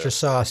little extra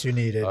sauce you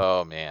needed.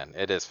 Oh man,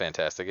 it is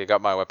fantastic. It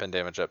got my weapon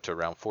damage up to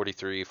around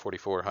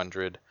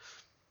 4,400.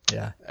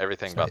 Yeah.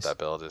 Everything about that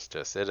build is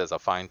it is a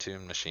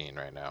fine-tuned machine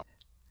right now.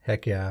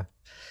 Heck yeah.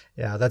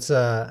 Yeah, that's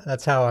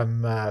how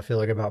I'm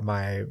feeling about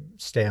my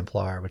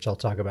Stamplar, which I'll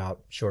talk about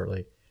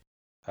shortly.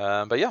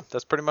 But yeah,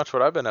 that's pretty much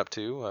what I've been up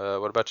to.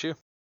 What about you?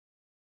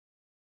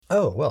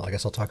 Oh, well, I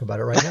guess I'll talk about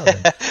it right now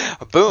then.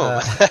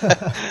 Boom.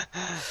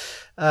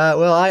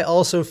 Well,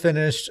 I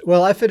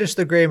finished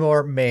the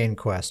Greymoor main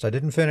quest. I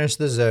didn't finish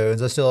the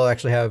zones. I still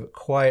actually have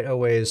quite a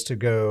ways to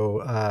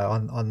go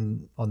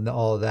on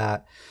all of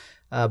that.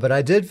 But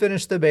I did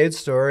finish the main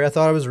story. I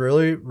thought it was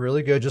really,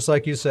 really good. Just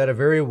like you said, a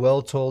very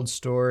well-told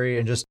story,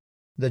 and just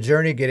the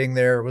journey getting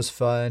there was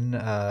fun.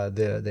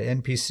 The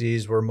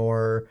NPCs were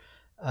more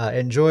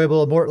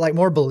enjoyable,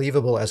 more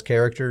believable as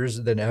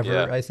characters than ever.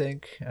 Yeah. I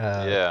think.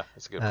 Yeah,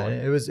 that's a good point.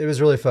 It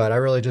was really fun. I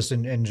really just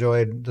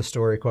enjoyed the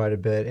story quite a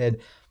bit, and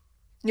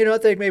I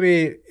think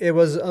maybe it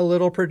was a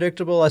little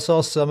predictable. I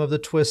saw some of the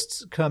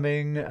twists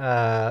coming,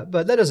 but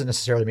that doesn't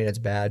necessarily mean it's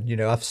bad.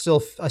 I still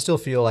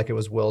feel like it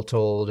was well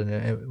told, and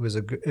it was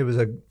a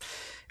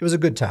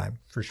good time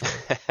for sure.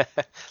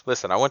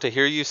 Listen, I want to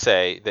hear you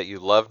say that you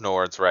love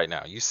Nords right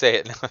now. You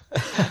say it.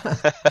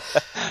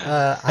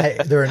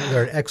 They're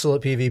an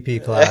excellent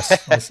PvP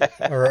class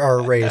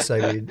or race. I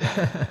mean.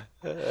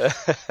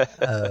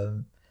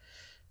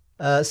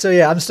 So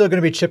yeah, I'm still going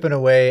to be chipping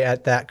away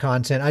at that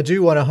content. I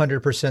do want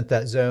 100%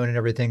 that zone and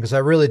everything, because I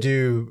really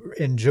do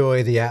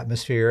enjoy the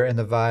atmosphere and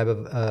the vibe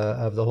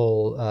of the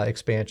whole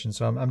expansion.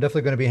 So I'm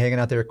definitely going to be hanging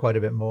out there quite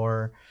a bit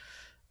more.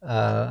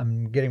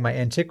 I'm getting my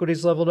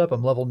antiquities leveled up.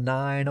 I'm level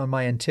 9 on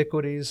my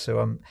antiquities.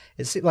 So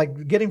it's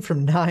like getting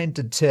from 9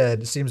 to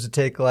 10 seems to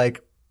take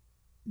like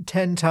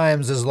 10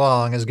 times as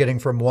long as getting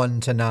from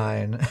 1 to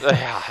 9.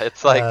 Yeah,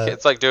 it's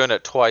like doing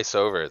it twice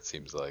over, it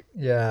seems like.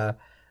 Yeah.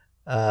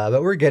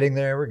 But we're getting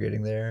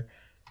there.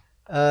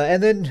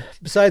 And then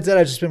besides that,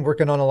 I've just been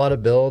working on a lot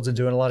of builds and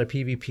doing a lot of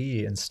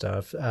PvP and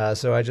stuff.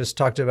 So I just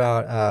talked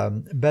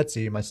about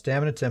Betsy, my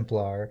Stamina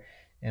Templar,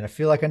 and I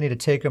feel like I need to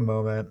take a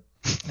moment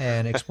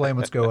and explain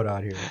what's going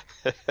on here.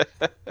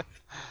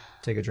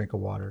 take a drink of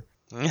water.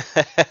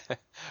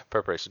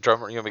 Preparation.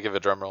 Drum. You want me to give a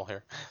drum roll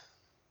here?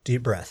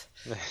 Deep breath.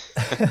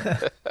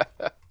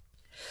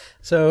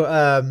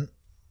 So,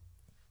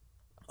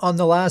 on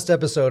the last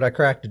episode, I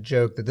cracked a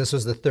joke that this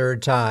was the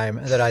third time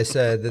that I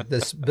said that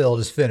this build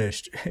is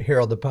finished here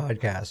on the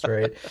podcast,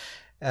 right?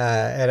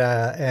 And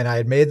I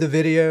had made the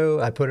video.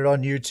 I put it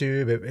on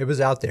YouTube. It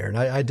was out there, and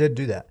I did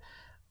do that.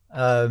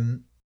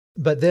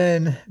 But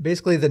then,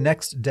 basically, the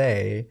next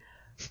day,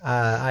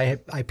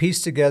 I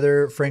pieced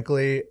together,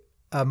 frankly,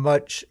 a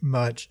much,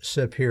 much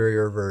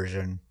superior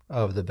version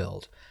of the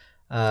build.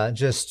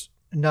 Just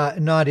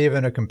not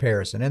even a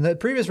comparison. And the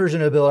previous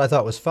version of the build I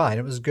thought was fine.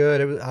 It was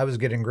good. I was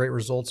getting great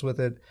results with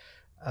it.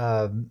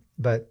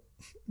 But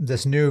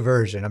this new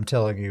version, I'm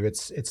telling you,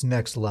 it's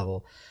next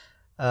level.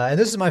 And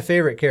this is my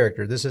favorite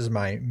character. This is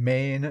my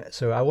main.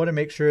 So I want to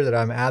make sure that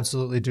I'm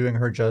absolutely doing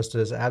her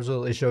justice,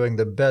 absolutely showing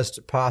the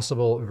best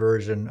possible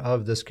version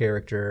of this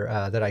character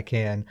that I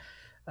can.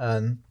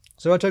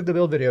 So I took the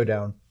build video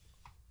down.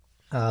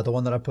 The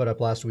one that I put up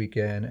last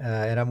weekend,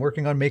 and I'm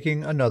working on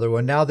making another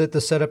one. Now that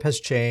the setup has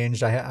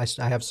changed, I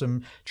have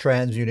some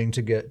transmuting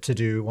to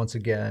do once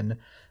again.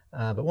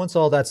 But once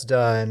all that's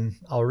done,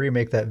 I'll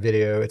remake that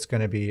video. It's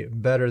going to be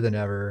better than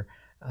ever,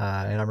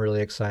 and I'm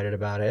really excited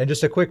about it. And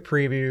just a quick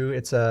preview,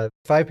 it's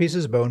 5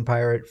 pieces Bone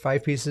Pirate,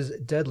 5 pieces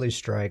Deadly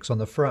Strikes on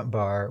the front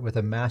bar with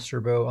a Master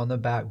Bow on the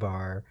back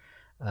bar.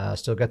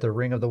 Still got the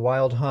Ring of the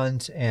Wild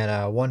Hunt and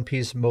a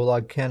 1-piece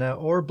Molag Kenna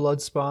or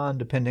Bloodspawn,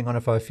 depending on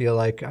if I feel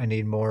like I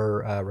need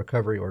more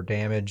recovery or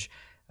damage.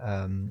 So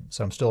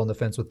I'm still on the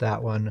fence with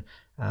that one.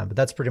 But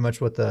that's pretty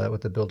much what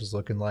the build is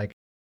looking like.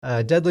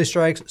 Deadly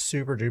Strikes,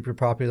 super duper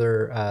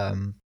popular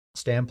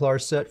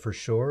Stamplar set for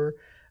sure.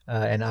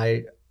 And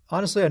I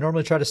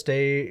normally try to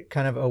stay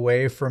kind of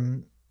away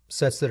from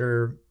sets that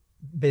are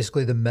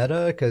basically the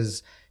meta,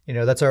 because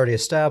that's already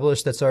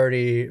established, that's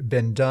already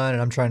been done,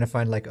 and I'm trying to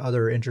find like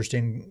other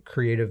interesting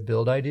creative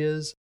build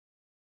ideas.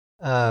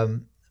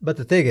 But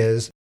the thing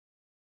is,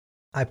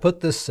 I put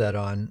this set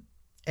on,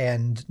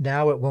 and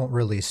now it won't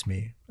release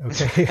me.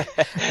 Okay,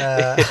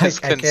 it has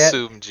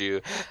consumed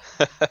you.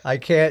 I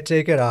can't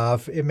take it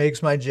off. It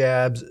makes my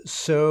jabs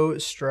so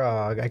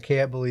strong. I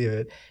can't believe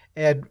it.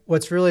 And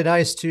what's really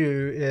nice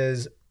too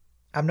is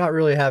I'm not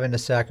really having to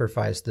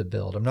sacrifice the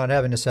build. I'm not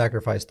having to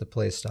sacrifice the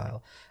play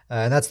style.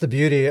 And that's the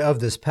beauty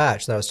of this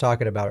patch that I was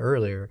talking about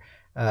earlier.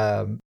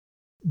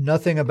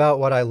 Nothing about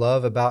what I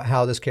love about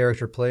how this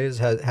character plays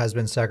has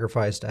been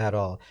sacrificed at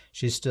all.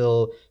 She's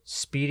still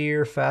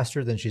speedier,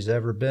 faster than she's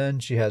ever been.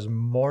 She has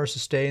more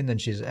sustain than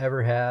she's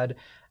ever had.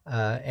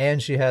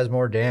 And she has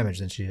more damage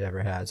than she's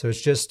ever had. So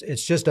it's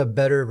just a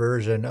better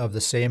version of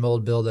the same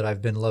old build that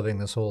I've been loving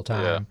this whole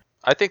time. Yeah.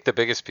 I think the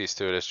biggest piece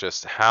to it is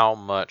just how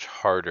much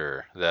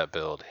harder that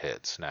build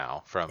hits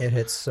now from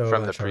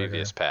the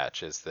previous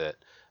patch. Is that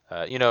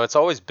it's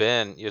always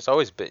been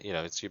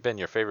it's been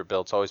your favorite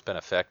build. It's always been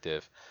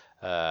effective,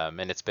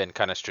 and it's been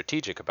kind of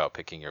strategic about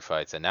picking your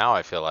fights. And now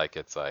I feel like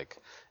it's like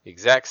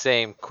exact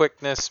same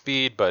quickness,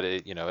 speed, but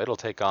it'll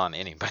take on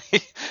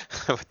anybody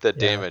with the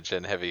damage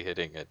and heavy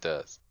hitting it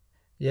does.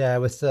 Yeah,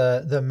 with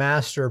the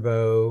Master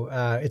Bow,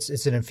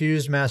 it's an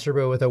infused Master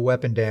Bow with a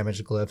weapon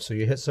damage glyph. So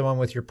you hit someone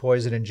with your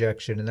poison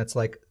injection, and that's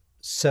like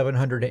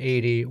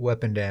 780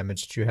 weapon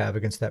damage that you have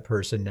against that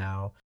person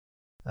now.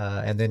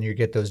 And then you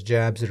get those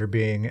jabs that are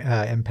being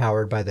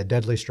empowered by the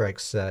Deadly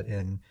Strikes set,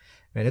 and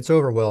it's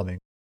overwhelming.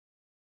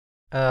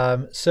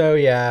 The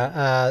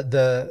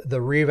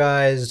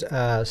revised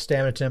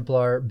Stamina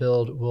Templar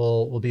build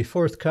will be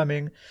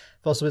forthcoming.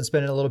 I've also been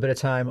spending a little bit of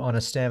time on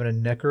a Stamina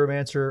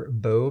Necromancer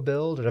bow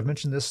build, and I've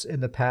mentioned this in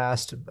the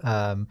past,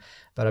 but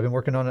I've been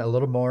working on it a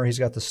little more. He's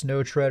got the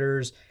Snow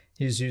Treaders.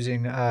 He's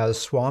using the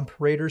Swamp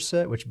Raider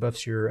set, which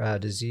buffs your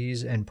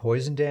disease and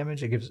poison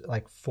damage. It gives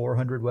like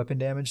 400 weapon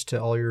damage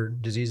to all your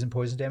disease and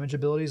poison damage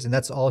abilities, and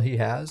that's all he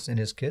has in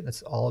his kit.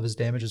 That's all of his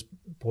damage is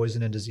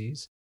poison and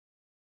disease.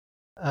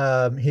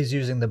 He's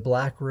using the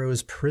Black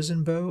Rose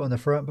Prison Bow on the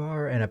front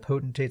bar and a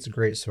Potentate's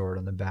Greatsword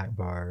on the back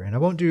bar. And I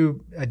won't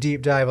do a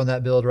deep dive on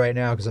that build right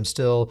now because I'm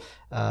still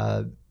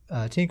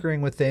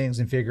tinkering with things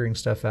and figuring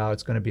stuff out.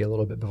 It's going to be a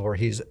little bit before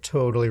he's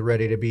totally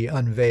ready to be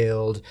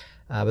unveiled.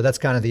 But that's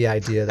kind of the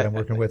idea that I'm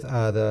working with.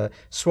 The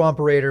Swamp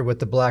Raider with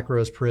the Black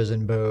Rose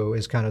Prison Bow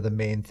is kind of the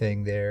main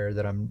thing there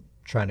that I'm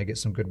trying to get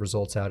some good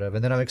results out of.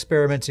 And then I'm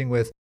experimenting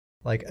with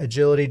like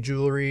agility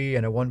jewelry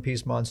and a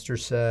 1-piece monster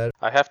set.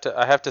 I have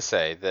to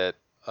say that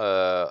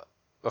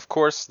of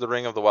course the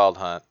Ring of the Wild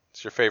Hunt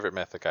is your favorite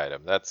mythic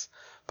item.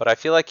 But I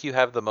feel like you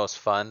have the most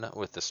fun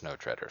with the Snow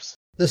Treaders.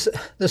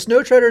 The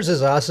Snow Treaders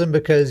is awesome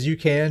because you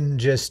can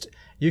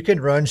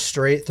run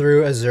straight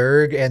through a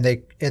Zerg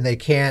and they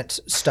can't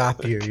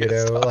stop you.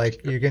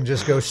 You can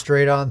just go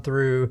straight on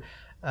through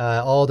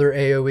all their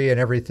AoE and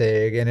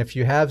everything. And if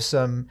you have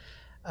some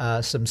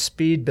some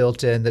speed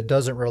built in that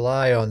doesn't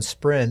rely on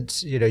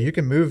sprint, you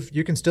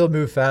can still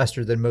move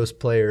faster than most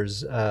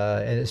players,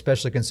 and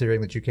especially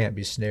considering that you can't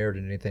be snared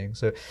in anything.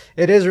 So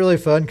it is really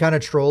fun, kind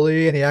of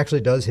trolly, and he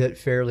actually does hit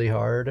fairly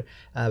hard.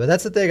 But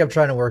that's the thing I'm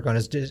trying to work on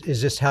is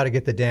just how to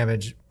get the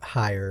damage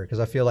higher, because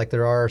I feel like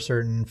there are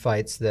certain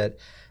fights that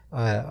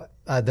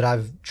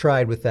I've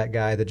tried with that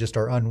guy that just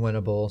are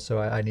unwinnable. So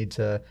I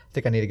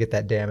think I need to get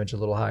that damage a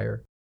little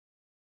higher.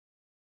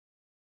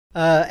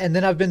 And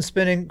then I've been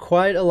spending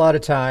quite a lot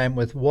of time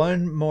with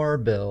one more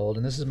build,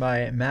 and this is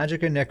my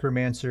Magicka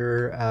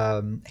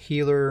Necromancer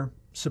healer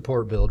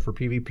support build for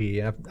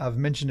PvP. And I've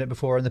mentioned it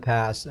before in the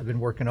past. I've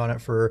been working on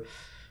it for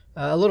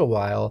a little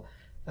while,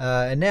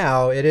 and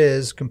now it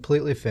is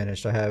completely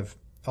finished. I have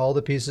all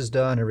the pieces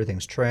done,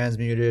 everything's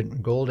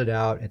transmuted, golded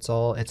out. It's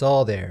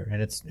all there,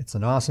 and it's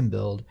an awesome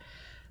build.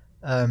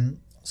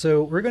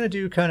 So we're going to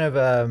do kind of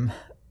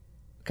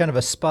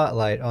a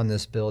spotlight on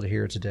this build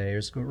here today.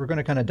 We're going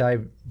to kind of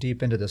dive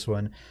deep into this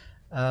one.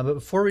 But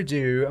before we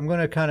do, I'm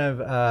going to kind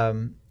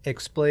of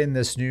explain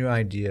this new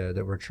idea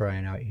that we're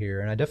trying out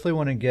here. And I definitely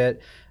want to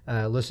get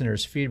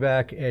listeners'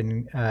 feedback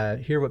and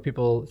hear what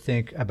people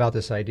think about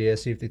this idea,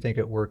 see if they think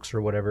it works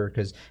or whatever,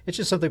 because it's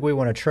just something we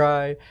want to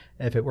try.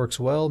 If it works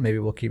well, maybe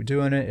we'll keep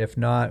doing it. If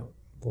not,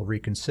 we'll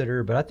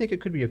reconsider. But I think it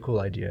could be a cool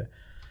idea.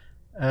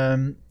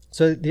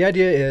 So the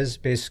idea is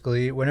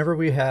basically whenever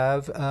we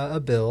have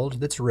a build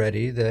that's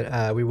ready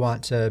that we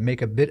want to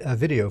make a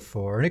video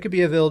for, and it could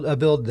be a build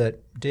that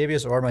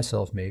Davius or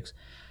myself makes,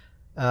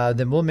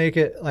 then we'll make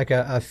it like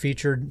a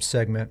featured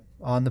segment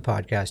on the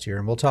podcast here,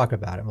 and we'll talk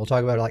about it. And we'll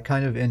talk about it like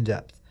kind of in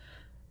depth,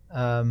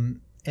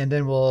 and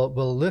then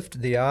we'll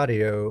lift the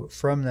audio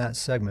from that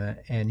segment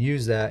and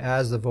use that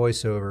as the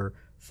voiceover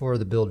for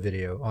the build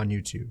video on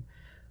YouTube.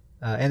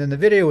 And then the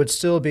video would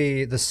still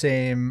be the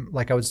same,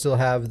 like I would still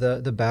have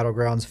the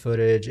Battlegrounds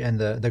footage and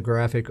the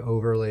graphic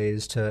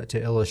overlays to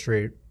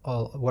illustrate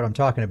what I'm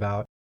talking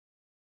about.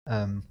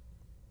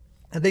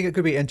 I think it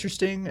could be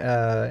interesting,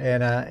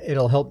 and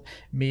it'll help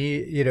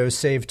me,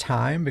 save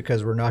time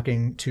because we're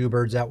knocking two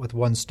birds out with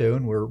one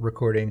stone. We're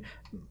recording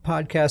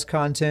podcast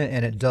content,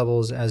 and it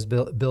doubles as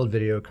build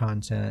video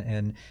content.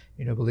 And,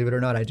 believe it or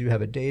not, I do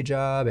have a day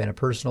job and a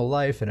personal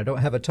life, and I don't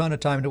have a ton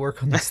of time to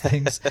work on these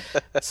things.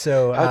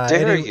 So how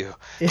dare you?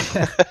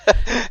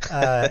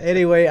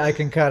 Anyway, I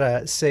can kind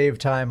of save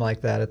time like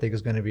that. I think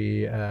is going to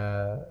be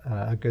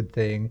a good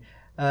thing.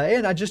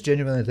 And I just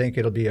genuinely think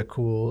it'll be a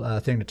cool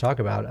thing to talk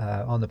about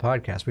on the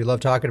podcast. We love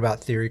talking about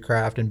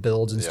theorycraft and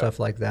builds and stuff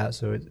like that,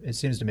 so it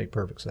seems to make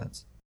perfect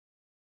sense.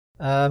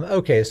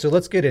 Okay, so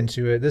let's get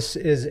into it. This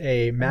is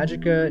a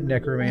Magicka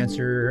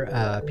Necromancer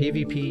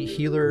PvP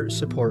healer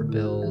support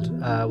build.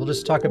 We'll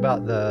just talk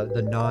about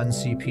the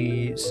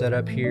non-CP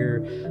setup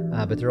here,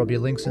 but there will be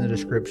links in the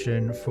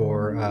description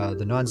for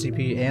the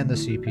non-CP and the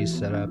CP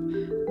setup.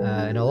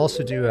 And I'll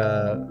also do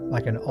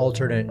an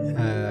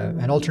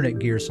alternate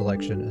gear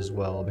selection as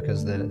well,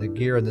 because the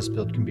gear in this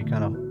build can be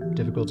kind of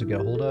difficult to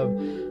get a hold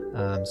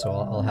of. So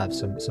I'll have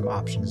some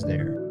options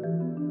there.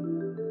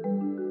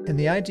 And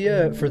the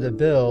idea for the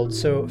build,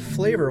 so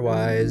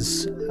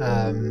flavor-wise,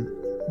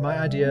 my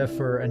idea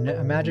for a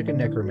Magicka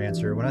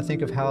Necromancer, when I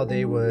think of how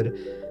they would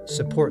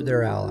support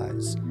their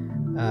allies,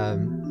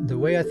 the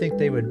way I think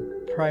they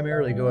would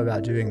primarily go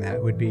about doing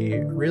that would be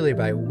really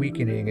by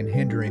weakening and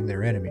hindering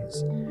their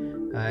enemies.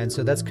 And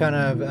so that's kind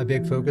of a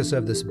big focus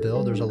of this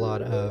build. There's a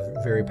lot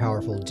of very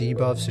powerful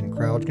debuffs and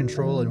crowd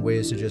control and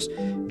ways to just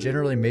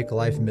generally make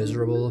life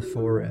miserable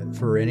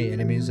for any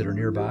enemies that are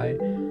nearby.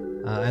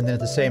 And then at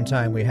the same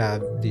time, we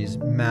have these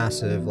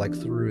massive,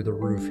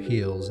 through-the-roof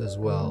heals as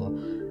well.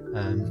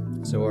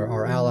 So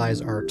our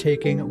allies are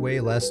taking way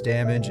less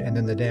damage, and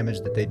then the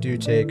damage that they do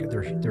take,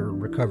 they're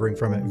recovering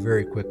from it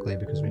very quickly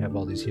because we have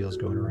all these heals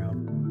going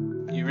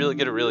around. You really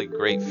get a really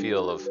great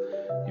feel of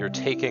you're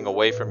taking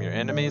away from your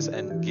enemies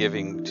and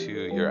giving to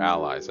your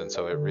allies. And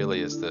so it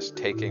really is this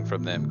taking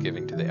from them,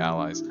 giving to the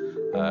allies.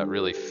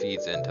 Really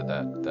feeds into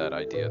that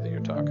idea that you're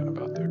talking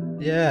about there.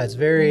 Yeah, it's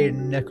very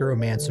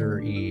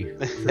necromancer-y,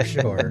 for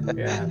sure.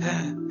 Yeah.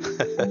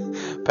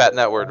 Patent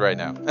that word right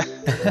now.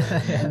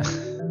 Yeah.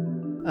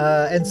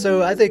 And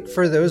so I think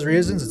for those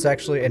reasons, it's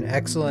actually an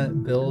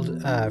excellent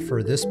build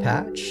for this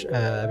patch,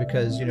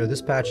 because,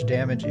 this patch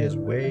damage is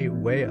way,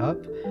 way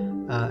up,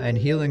 and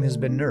healing has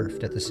been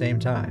nerfed at the same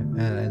time.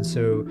 And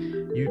so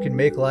you can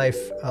make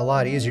life a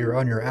lot easier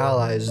on your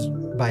allies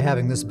by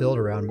having this build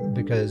around,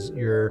 because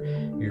you're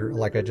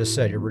like I just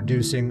said, you're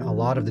reducing a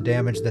lot of the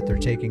damage that they're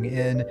taking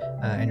in,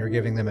 and you're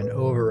giving them an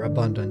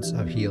overabundance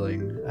of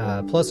healing,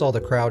 plus all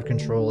the crowd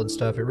control and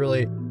stuff. It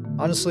really,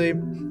 honestly,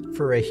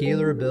 for a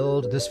healer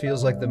build, this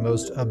feels like the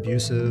most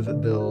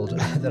abusive build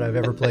that I've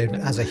ever played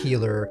as a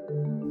healer.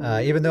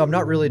 Even though I'm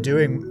not really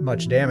doing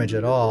much damage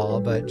at all,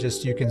 but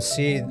just you can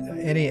see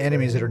any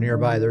enemies that are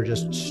nearby, they're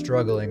just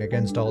struggling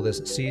against all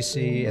this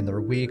CC, and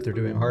they're weak, they're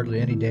doing hardly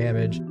any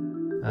damage.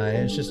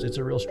 It's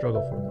a real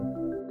struggle for them.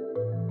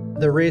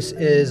 The race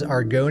is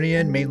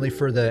Argonian, mainly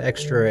for the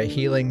extra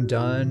healing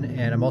done,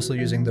 and I'm also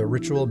using the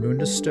Ritual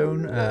Mundus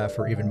Stone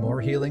for even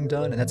more healing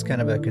done, and that's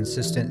kind of a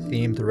consistent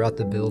theme throughout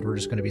the build. We're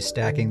just going to be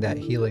stacking that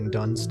healing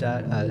done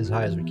stat as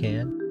high as we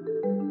can.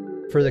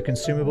 For the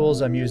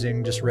consumables, I'm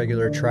using just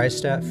regular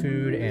tri-stat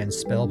food and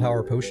spell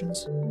power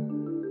potions.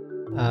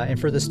 And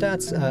for the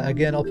stats,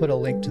 again, I'll put a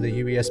link to the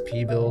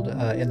UESP build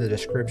in the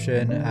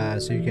description,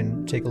 so you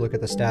can take a look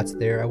at the stats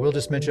there. I will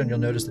just mention, you'll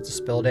notice that the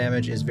spell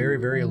damage is very,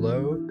 very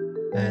low,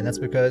 and that's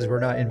because we're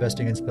not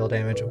investing in spell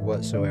damage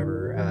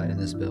whatsoever in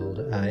this build.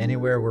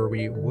 Anywhere where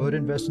we would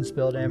invest in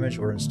spell damage,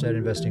 we're instead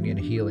investing in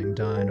healing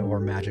done or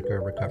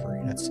magicka recovery.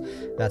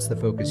 That's the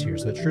focus here.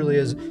 So it truly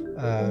is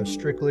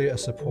strictly a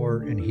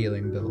support and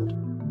healing build.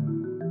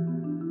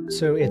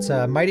 So it's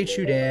Mighty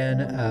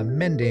Chudan,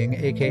 Mending,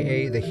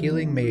 aka the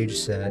Healing Mage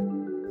set,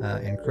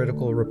 and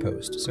Critical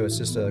Riposte. So it's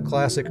just a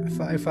classic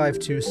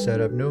 5-5-2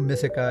 setup, no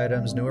mythic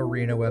items, no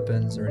arena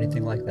weapons, or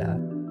anything like that.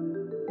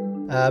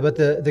 But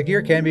the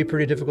gear can be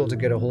pretty difficult to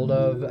get a hold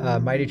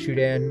of. Mighty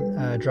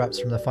Chudan drops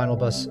from the final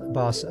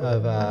boss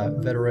of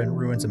Veteran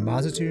Ruins of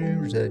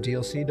Mazatoon, which is a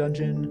DLC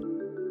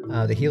dungeon.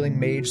 The Healing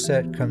Mage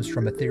set comes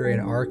from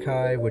Etherean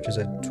Archive, which is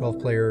a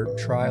 12-player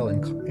trial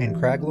in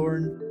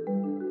Craglorn.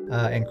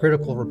 And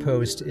Critical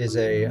Riposte is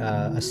a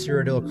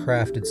Cyrodiil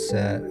crafted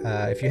set.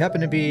 If you happen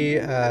to be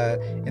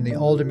in the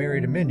Aldemary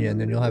Dominion,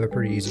 then you'll have a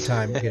pretty easy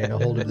time getting a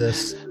hold of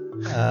this.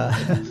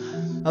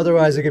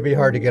 Otherwise, it could be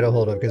hard to get a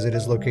hold of because it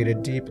is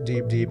located deep,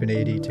 deep, deep in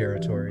AD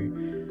territory.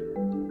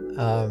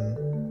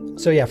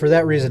 So yeah, for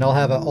that reason, I'll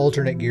have an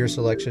alternate gear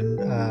selection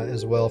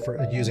as well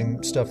for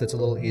using stuff that's a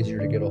little easier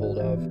to get a hold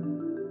of.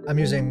 I'm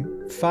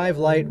using 5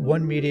 light,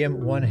 1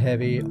 medium, 1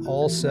 heavy.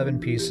 All 7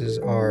 pieces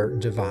are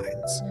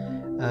divines.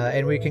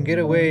 And we can get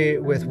away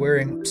with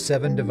wearing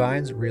 7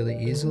 divines really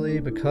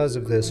easily because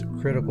of this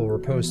Critical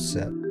Riposte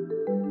set.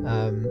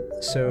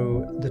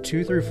 So the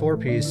 2 through 4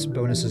 piece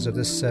bonuses of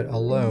this set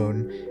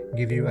alone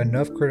give you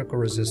enough critical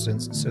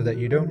resistance so that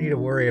you don't need to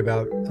worry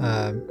about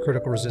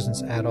critical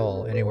resistance at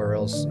all anywhere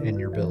else in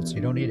your build. So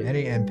you don't need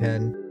any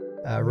NPen.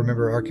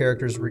 Remember, our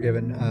characters were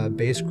given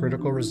base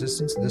critical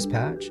resistance this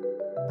patch.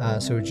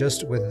 So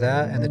just with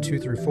that and the 2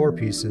 through 4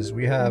 pieces,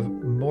 we have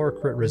more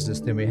crit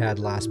resist than we had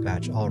last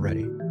patch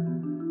already.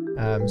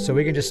 So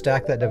we can just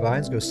stack that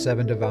divines, go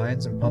 7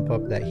 divines, and pump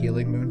up that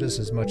healing Mundus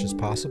as much as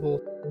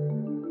possible.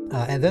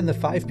 And then the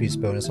 5-piece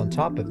bonus on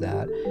top of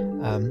that,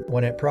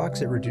 when it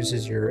procs, it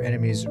reduces your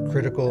enemy's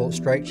critical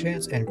strike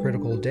chance and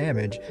critical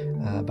damage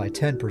by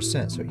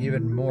 10%, so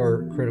even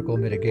more critical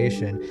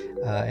mitigation.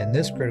 And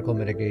this critical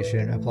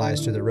mitigation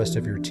applies to the rest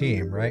of your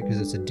team, right? Because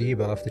it's a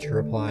debuff that you're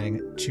applying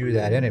to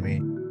that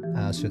enemy.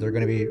 So they're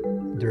going to be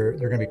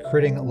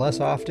critting less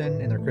often,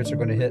 and their crits are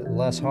going to hit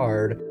less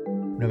hard,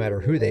 no matter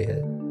who they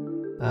hit.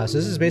 So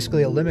this is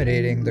basically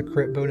eliminating the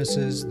crit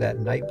bonuses that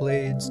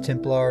Nightblades,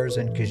 Templars,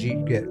 and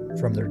Khajiit get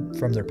from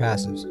their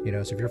passives. You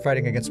know, so if you're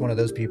fighting against one of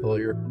those people,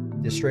 you're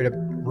just straight up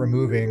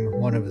removing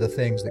one of the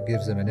things that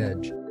gives them an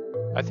edge.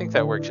 I think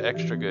that works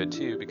extra good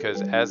too,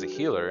 because as a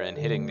healer and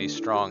hitting these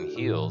strong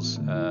heals,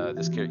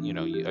 this character, you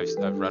know,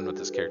 I've run with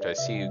this character. I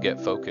see you get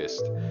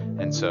focused,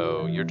 and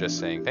so you're just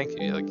saying thank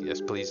you. You're like,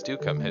 yes, please do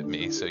come hit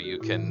me, so you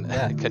can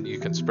you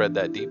can spread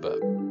that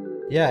debuff.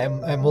 Yeah,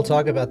 and we'll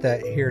talk about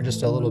that here in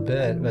just a little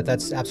bit, but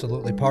that's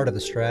absolutely part of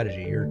the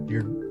strategy.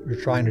 You're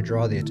trying to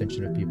draw the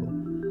attention of people.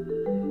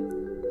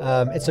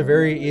 It's a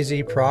very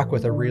easy proc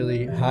with a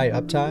really high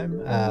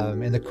uptime,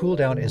 and the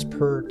cooldown is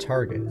per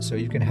target, so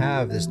you can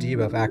have this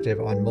debuff active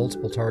on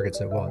multiple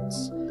targets at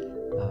once.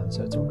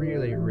 So it's a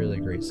really, really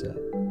great set.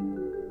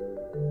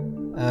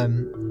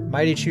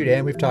 Mighty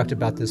Chudan, we've talked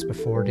about this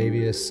before,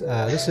 Davius.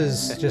 This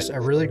is just a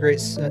really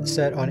great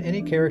set on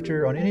any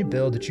character, on any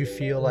build that you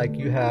feel like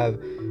you have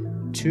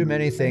too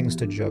many things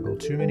to juggle,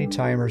 too many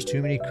timers,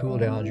 too many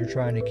cooldowns you're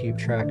trying to keep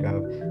track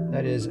of.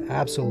 That is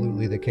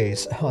absolutely the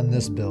case on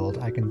this build,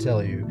 I can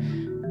tell you.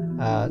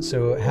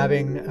 So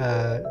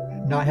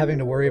not having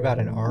to worry about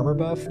an armor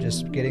buff,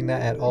 just getting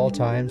that at all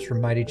times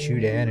from Mighty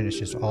Chudan, and it's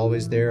just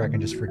always there. I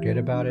can just forget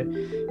about it.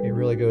 It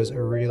really goes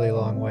a really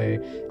long way.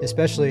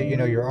 Especially, you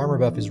know, your armor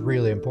buff is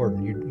really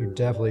important. You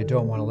definitely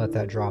don't want to let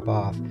that drop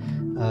off.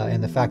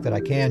 And the fact that I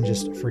can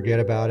just forget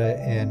about it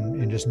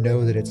and just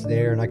know that it's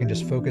there, and I can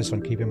just focus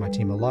on keeping my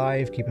team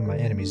alive, keeping my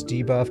enemies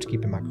debuffed,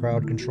 keeping my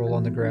crowd control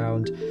on the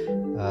ground.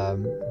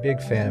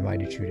 Big fan of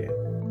Mighty Chudan.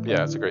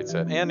 Yeah, it's a great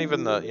set. And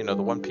even the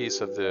 1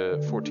 piece of the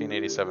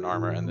 1487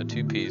 armor and the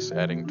 2 piece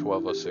adding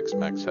 1206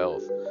 max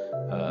health.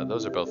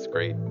 Those are both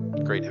great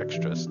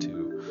extras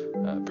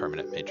to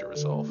permanent major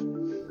resolve.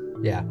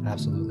 Yeah,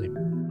 absolutely.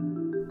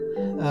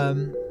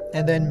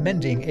 And then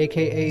Mending,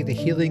 aka the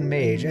Healing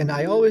Mage. And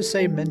I always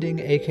say Mending,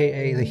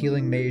 aka the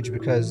Healing Mage,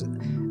 because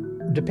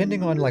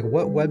depending on like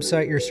what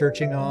website you're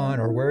searching on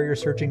or where you're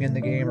searching in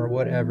the game or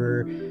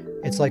whatever,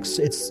 it's like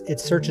it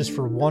searches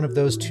for one of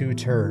those 2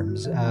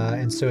 terms,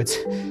 and so it's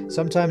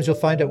sometimes you'll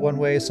find it one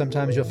way,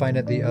 sometimes you'll find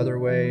it the other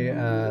way.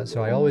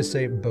 So I always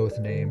say both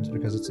names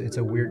because it's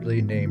a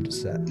weirdly named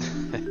set.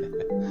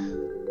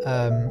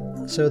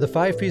 So the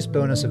 5-piece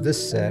bonus of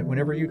this set,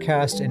 whenever you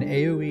cast an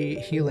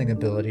AoE healing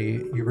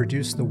ability, you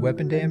reduce the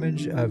weapon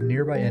damage of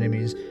nearby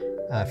enemies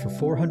for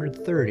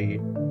 430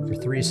 for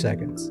 3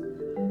 seconds.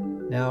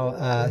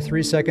 Now,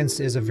 3 seconds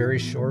is a very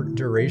short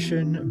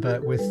duration,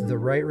 but with the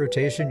right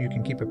rotation, you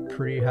can keep a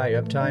pretty high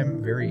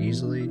uptime very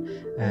easily,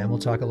 and we'll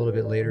talk a little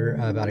bit later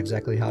about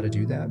exactly how to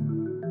do that.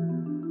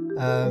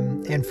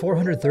 And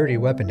 430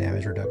 weapon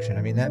damage reduction.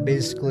 I mean, that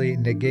basically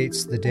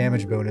negates the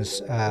damage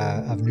bonus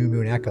of New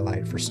Moon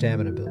Acolyte for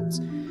stamina builds.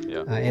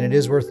 Yeah. And it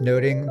is worth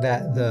noting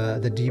that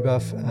the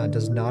debuff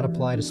does not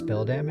apply to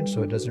spell damage,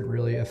 so it doesn't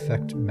really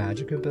affect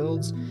Magicka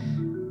builds.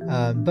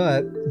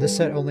 But this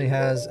set only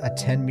has a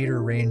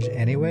 10-meter range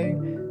anyway,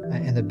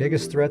 and the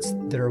biggest threats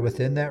that are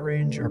within that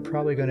range are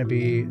probably going to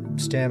be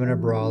stamina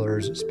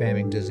brawlers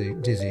spamming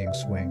dizzying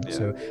swing. Yeah.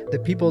 So the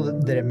people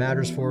that it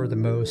matters for the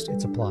most,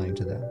 it's applying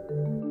to them.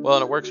 Well,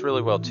 and it works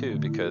really well too,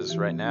 because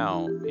right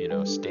now,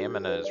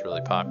 stamina is really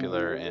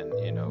popular and,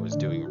 is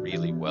doing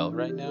really well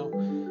right now.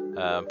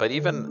 But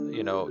even,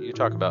 you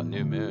talk about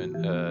New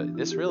Moon,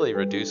 this really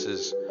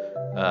reduces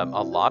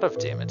a lot of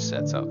damage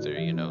sets out there,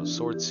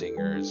 Sword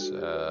Singers,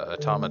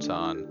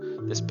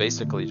 Automaton. This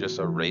basically just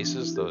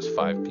erases those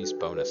 5-piece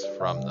bonus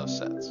from those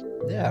sets.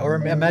 Yeah, or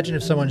imagine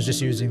if someone's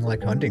just using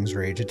like Hunting's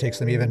Rage. It takes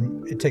away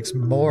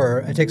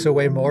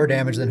more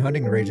damage than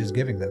Hunting Rage is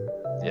giving them.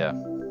 Yeah.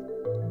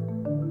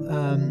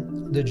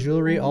 The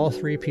jewelry, all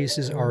 3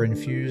 pieces are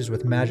infused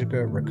with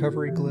Magicka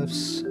recovery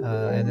glyphs,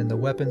 and then the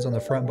weapons on the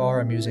front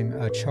bar, I'm using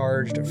a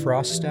charged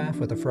Frost Staff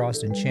with a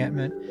Frost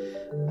enchantment,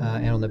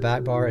 and on the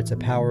back bar, it's a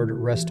powered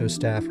Resto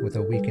Staff with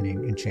a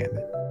weakening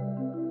enchantment.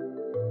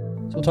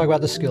 So we'll talk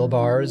about the skill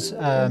bars.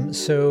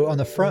 So on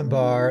the front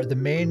bar, the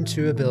main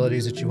 2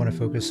 abilities that you want to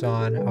focus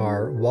on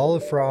are Wall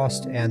of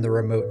Frost and the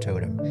Remote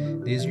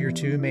Totem. These are your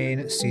 2 main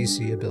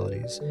CC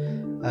abilities.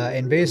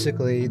 And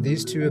basically,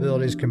 these 2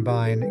 abilities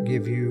combined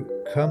give you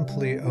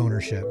complete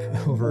ownership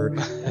over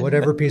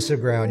whatever piece of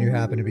ground you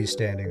happen to be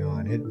standing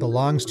on. It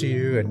belongs to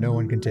you and no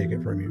one can take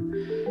it from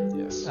you.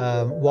 Yes.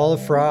 Wall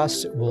of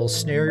Frost will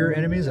snare your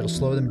enemies. It'll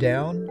slow them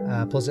down.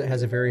 Plus, it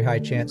has a very high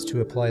chance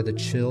to apply the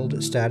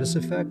Chilled status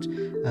effect.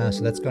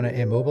 So that's going to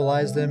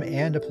immobilize them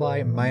and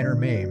apply Minor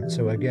Maim.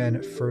 So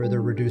again,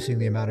 further reducing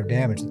the amount of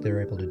damage that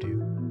they're able to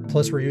do.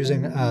 Plus, we're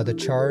using the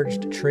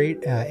charged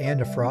trait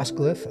and a frost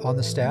glyph on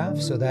the staff,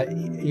 so that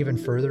even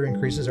further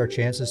increases our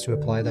chances to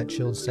apply that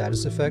chilled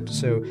status effect.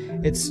 So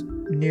it's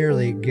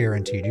nearly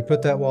guaranteed. You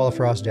put that Wall of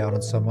Frost down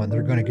on someone,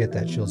 they're going to get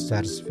that chilled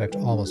status effect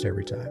almost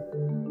every time.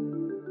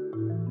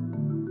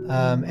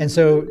 And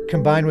so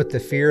combined with the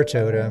Fear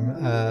Totem,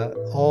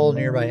 all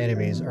nearby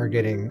enemies are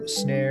getting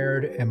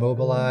snared,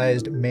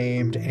 immobilized,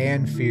 maimed,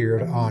 and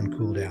feared on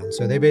cooldown.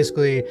 So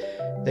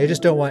they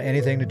just don't want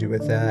anything to do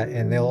with that,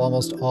 and they'll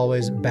almost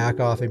always back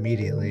off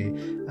immediately.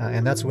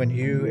 And that's when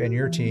you and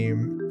your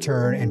team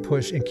turn and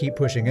push and keep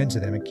pushing into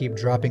them and keep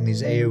dropping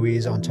these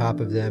AoEs on top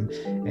of them.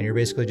 And you're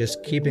basically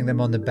just keeping them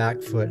on the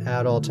back foot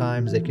at all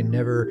times. They can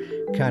never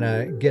kind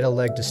of get a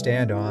leg to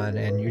stand on,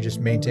 and you just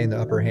maintain the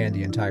upper hand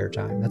the entire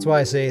time. That's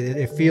why I say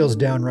it feels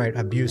downright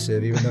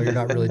abusive, even though you're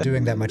not really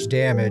doing that much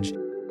damage.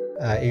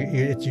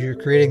 You're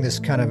creating this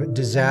kind of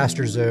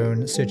disaster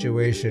zone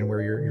situation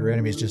where your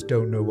enemies just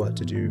don't know what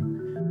to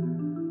do.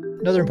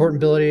 Another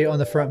important ability on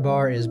the front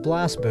bar is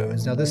Blast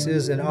Bones. Now this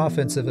is an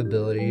offensive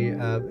ability,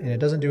 and it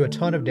doesn't do a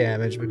ton of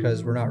damage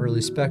because we're not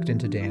really spec'd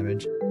into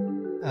damage.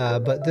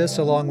 But this,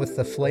 along with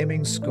the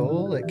Flaming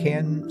Skull, it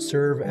can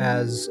serve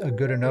as a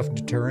good enough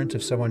deterrent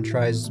if someone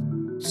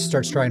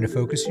starts trying to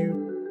focus you.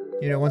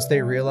 Once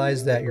they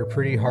realize that you're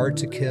pretty hard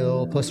to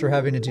kill, plus they're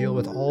having to deal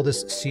with all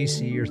this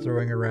CC you're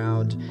throwing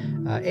around,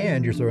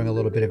 and you're throwing a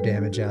little bit of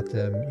damage at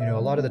them,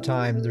 a lot of the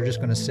time they're just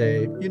going to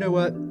say, you know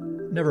what,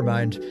 never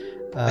mind.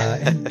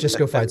 And just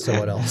go find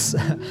someone else.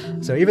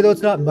 So even though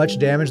it's not much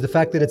damage, the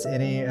fact that it's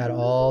any at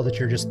all that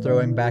you're just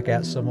throwing back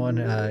at someone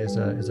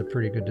is a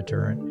pretty good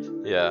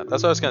deterrent. Yeah,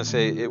 that's what I was going to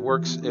say. It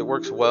works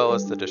well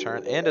as the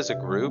deterrent, and as a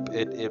group,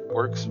 it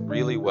works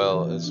really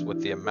well as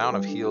with the amount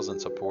of heals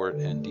and support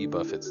and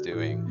debuff it's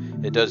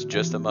doing. It does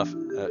just enough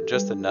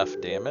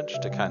damage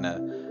to kind of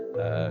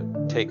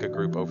take a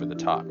group over the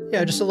top.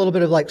 Yeah, just a little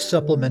bit of like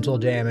supplemental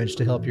damage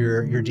to help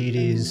your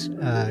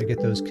DDs get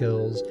those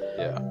kills.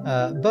 Yeah.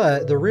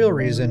 But the real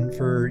reason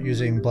for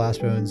using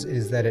Blast Bones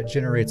is that it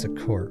generates a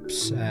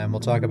corpse. And we'll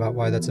talk about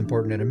why that's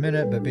important in a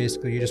minute, but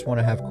basically you just want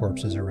to have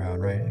corpses around,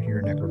 right? You're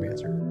a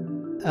necromancer.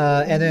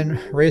 And then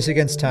Race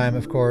Against Time,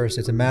 of course.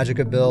 It's a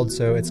Magicka build,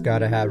 so it's got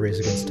to have Race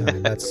Against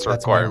Time. That's a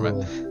requirement.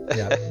 My rule.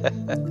 Yeah.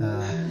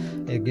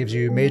 It gives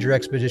you Major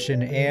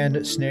Expedition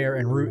and Snare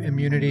and Root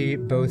immunity,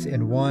 both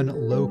in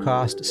one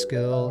low-cost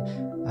skill.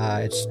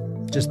 It's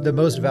just the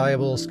most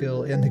valuable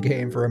skill in the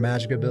game for a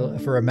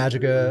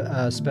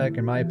Magicka spec,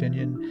 in my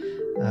opinion.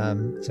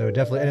 So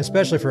definitely, and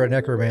especially for a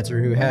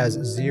Necromancer who has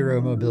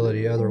 0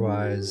 mobility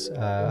otherwise,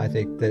 I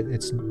think that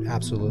it's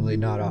absolutely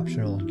not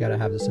optional. You got to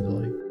have this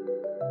ability.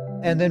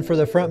 And then for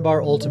the front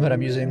bar ultimate,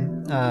 I'm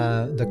using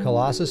the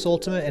Colossus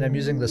ultimate, and I'm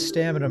using the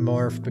Stamina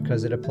Morph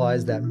because it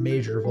applies that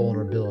major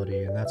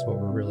vulnerability, and that's what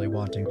we're really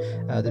wanting.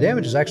 The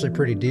damage is actually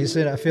pretty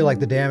decent. I feel like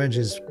the damage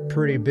is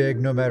pretty big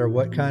no matter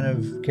what kind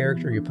of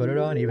character you put it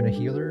on, even a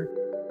healer.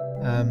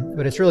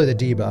 But it's really the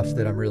debuff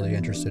that I'm really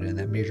interested in,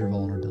 that major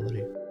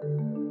vulnerability.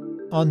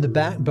 On the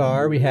back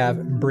bar, we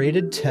have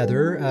Braided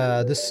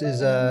Tether. This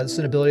is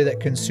an ability that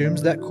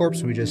consumes that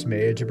corpse we just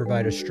made to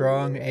provide a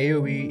strong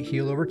AoE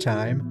heal over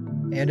time,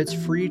 and it's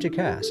free to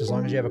cast. As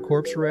long as you have a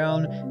corpse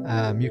around,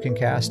 you can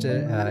cast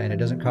it, and it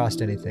doesn't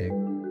cost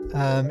anything.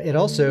 It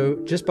also,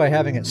 just by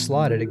having it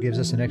slotted, it gives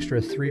us an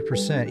extra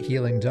 3%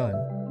 healing done.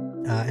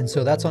 And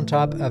so that's on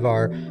top of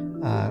our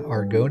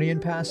Argonian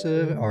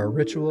passive, our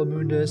Ritual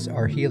Mundus,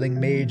 our Healing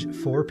Mage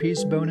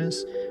 4-piece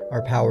bonus,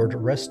 our Powered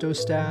Resto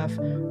Staff,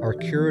 our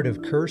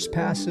Curative Curse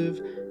passive.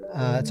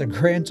 It's a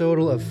grand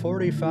total of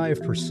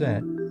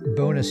 45%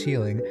 bonus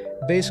healing,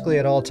 basically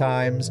at all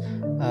times,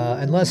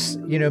 unless,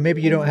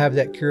 maybe you don't have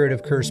that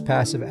Curative Curse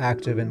passive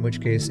active, in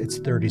which case it's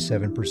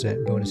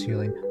 37% bonus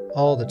healing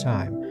all the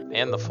time.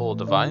 And the full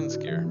Divine's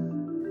gear.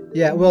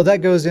 Yeah, well,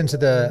 that goes into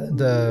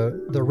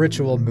the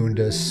Ritual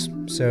Mundus,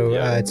 so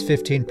it's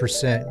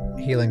 15%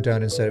 healing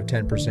done instead of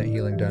 10%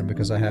 healing done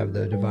because I have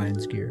the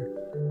Divine's gear.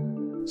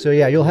 So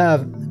yeah, you'll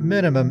have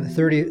minimum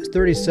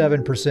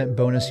 37%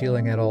 bonus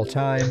healing at all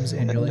times,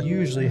 and you'll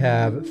usually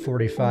have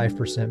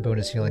 45%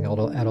 bonus healing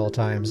at all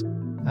times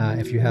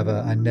if you have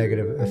a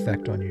negative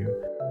effect on you.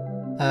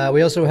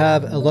 We also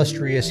have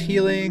Illustrious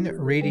Healing,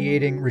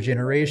 Radiating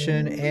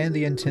Regeneration, and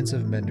the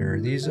Intensive Mender.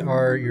 These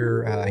are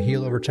your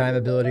heal over time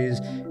abilities,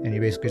 and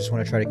you basically just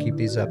want to try to keep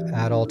these up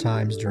at all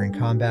times during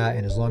combat,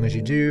 and as long as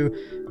you do,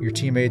 your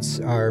teammates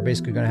are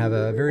basically going to have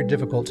a very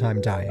difficult time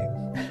dying,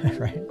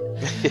 right?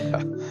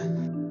 Yeah.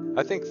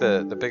 I think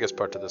the biggest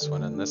part to this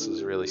one, and this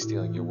is really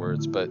stealing your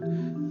words, but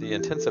the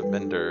Intensive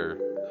Mender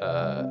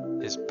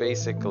is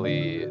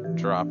basically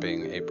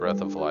dropping a breath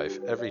of life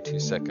every 2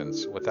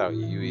 seconds without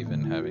you even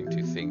having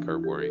to think or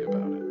worry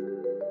about it.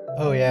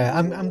 Oh yeah,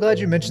 I'm glad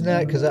you mentioned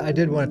that because I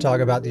did want to talk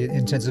about the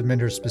Intensive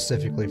Mender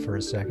specifically for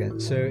a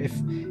second. So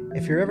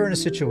if you're ever in a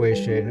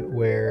situation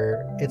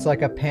where it's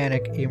like a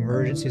panic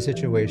emergency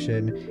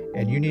situation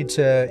and you need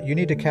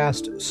to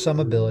cast some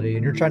ability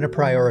and you're trying to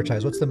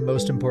prioritize what's the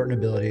most important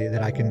ability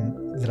that I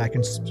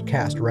can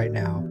cast right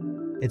now,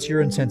 it's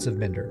your Intensive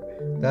Mender.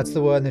 That's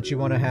the one that you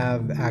want to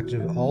have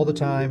active all the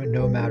time,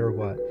 no matter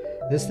what.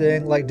 This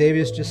thing, like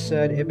Davius just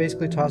said, it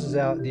basically tosses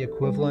out the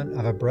equivalent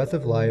of a breath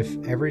of life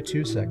every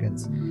 2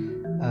 seconds.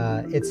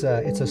 It's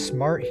a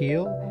smart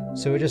heal,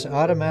 so it just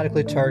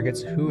automatically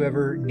targets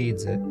whoever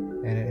needs it,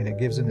 and it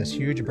gives them this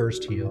huge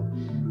burst heal.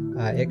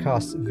 It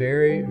costs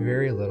very,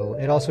 very little.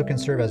 It also can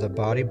serve as a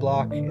body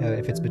block.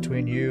 If it's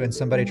between you and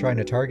somebody trying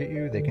to target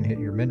you, they can hit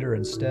your Mender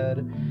instead.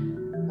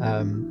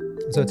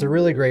 So it's a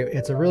really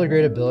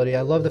great ability.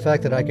 I love the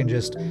fact that I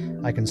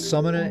can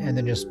summon it and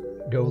then just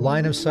go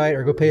line of sight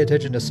or go pay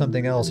attention to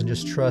something else and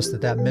just trust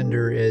that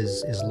Mender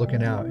is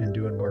looking out and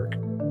doing work.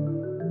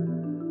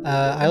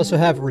 I also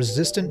have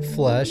Resistant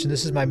Flesh, and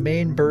this is my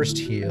main burst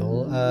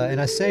heal.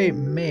 And I say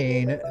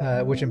main,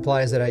 which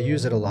implies that I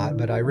use it a lot,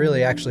 but I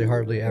really actually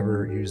hardly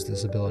ever use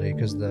this ability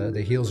because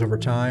the heals over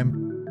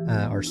time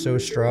are so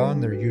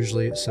strong, they're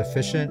usually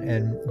sufficient,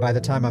 and by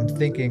the time I'm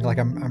thinking, like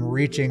I'm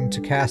reaching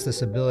to cast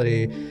this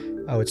ability,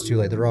 oh, it's too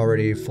late. They're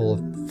already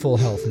full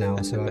health now,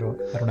 so I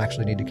don't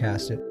actually need to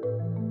cast it.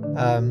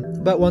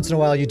 But once in a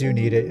while you do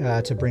need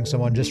it to bring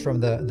someone just from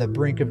the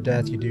brink of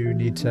death. You do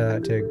need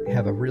to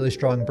have a really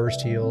strong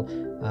burst heal,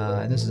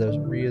 and this is a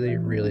really,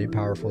 really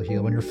powerful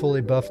heal. When you're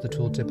fully buffed, the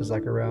tooltip is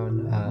like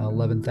around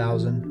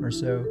 11,000 or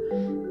so,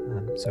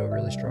 so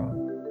really strong.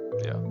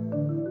 Yeah.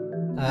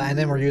 And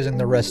then we're using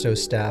the Resto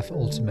Staff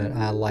Ultimate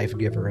Life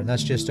Giver, and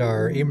that's just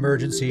our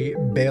emergency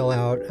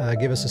bailout.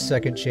 Give us a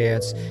second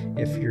chance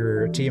if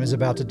your team is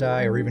about to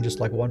die, or even just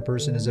like one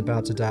person is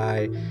about to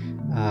die.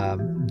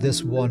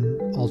 This one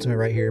ultimate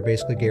right here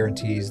basically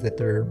guarantees that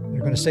they're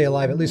going to stay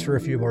alive at least for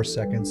a few more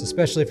seconds,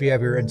 especially if you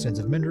have your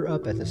Intensive Mender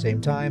up at the same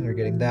time. They're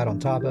getting that on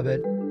top of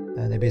it,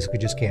 and they basically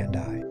just can't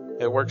die.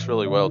 It works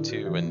really well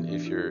too, and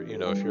if you're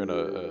in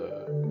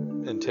a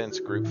intense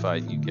group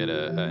fight and you get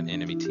an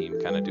enemy team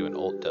kind of do an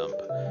ult dump,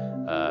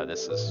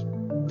 this is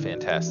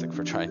fantastic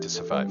for trying to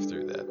survive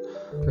through that.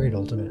 Great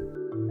ultimate.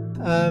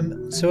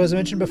 So as I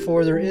mentioned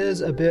before, there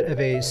is a bit of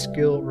a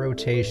skill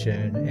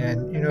rotation,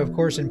 and of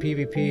course in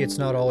PvP it's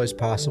not always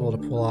possible to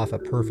pull off a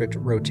perfect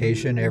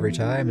rotation every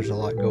time. There's a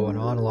lot going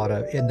on, a lot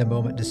of in the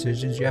moment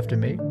decisions you have to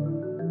make.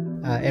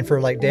 And for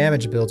like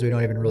damage builds, we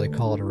don't even really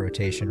call it a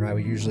rotation, right?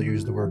 We usually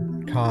use the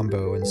word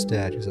combo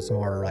instead because it's a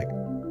more like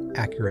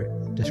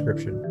accurate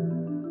description.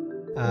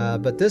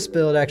 But this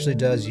build actually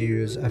does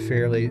use a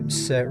fairly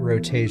set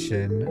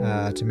rotation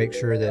to make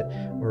sure that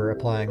we're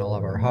applying all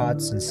of our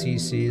HOTS and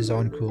CCs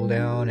on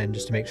cooldown, and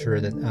just to make sure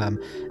that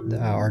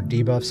our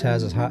debuffs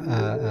has as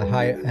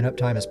high an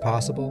uptime as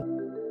possible.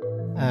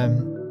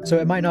 So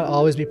it might not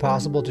always be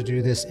possible to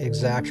do this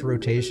exact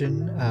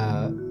rotation,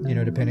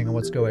 depending on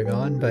what's going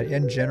on, but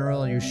in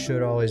general, you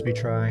should always be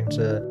trying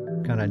to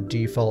kind of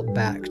default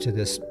back to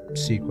this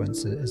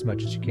sequence as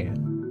much as you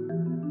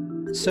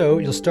can. So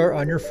you'll start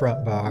on your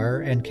front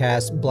bar and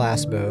cast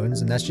Blast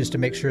Bones, and that's just to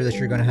make sure that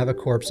you're going to have a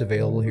corpse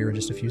available here in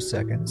just a few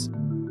seconds.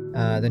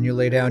 Then you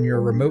lay down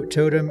your Remote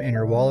Totem and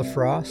your Wall of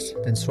Frost,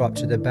 then swap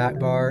to the back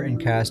bar and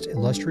cast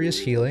Illustrious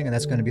Healing, and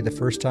that's going to be the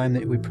first time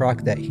that we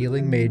proc that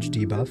Healing Mage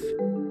debuff.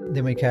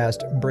 Then we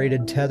cast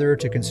Braided Tether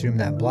to consume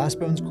that Blast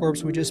Bones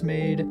corpse we just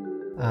made.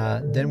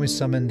 Then we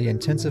summon the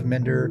Intensive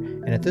Mender,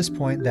 and at this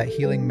point that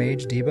Healing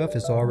Mage debuff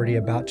is already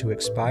about to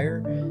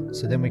expire,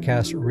 so then we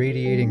cast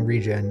Radiating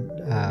Regen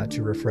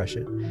to refresh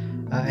it.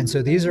 And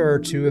so these are our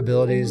two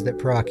abilities that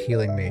proc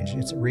Healing Mage.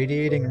 It's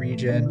Radiating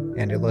Regen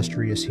and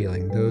Illustrious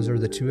Healing. Those are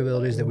the two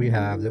abilities that we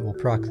have that will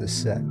proc this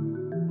set.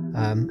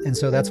 And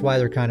so that's why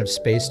they're kind of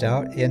spaced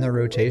out in the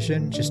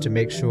rotation, just to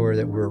make sure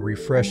that we're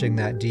refreshing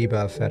that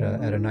debuff at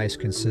a nice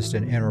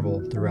consistent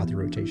interval throughout the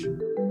rotation.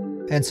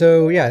 And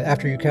so, yeah,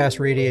 after you cast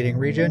Radiating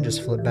Regen,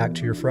 just flip back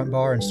to your front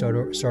bar and start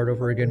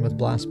over again with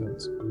Blast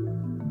Bones.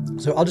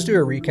 So I'll just do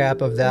a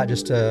recap of that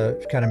just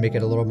to kind of make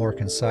it a little more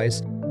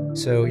concise.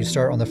 So you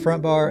start on the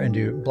front bar and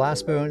do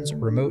Blast Bones,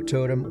 Remote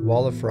Totem,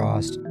 Wall of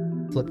Frost,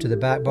 flip to the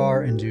back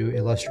bar and do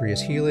Illustrious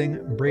Healing,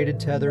 Braided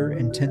Tether,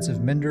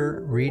 Intensive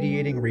Mender,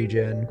 Radiating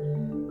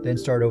Regen, then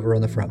start over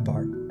on the front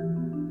bar.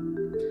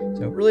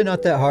 So really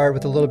not that hard.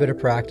 With a little bit of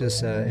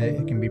practice,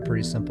 it can be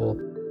pretty simple.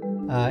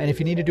 And if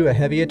you need to do a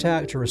heavy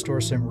attack to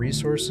restore some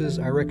resources,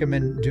 I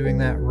recommend doing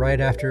that right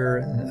after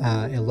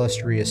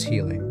Illustrious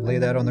Healing. Lay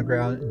that on the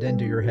ground, then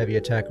do your heavy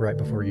attack right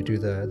before you do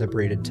the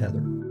Braided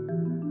Tether.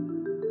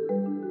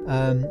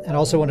 And I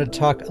also wanted to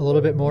talk a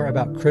little bit more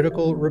about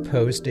Critical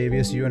Riposte.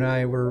 Davius, you and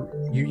I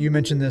you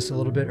mentioned this a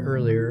little bit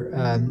earlier,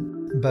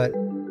 but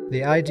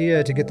the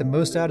idea to get the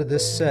most out of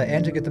this set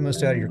and to get the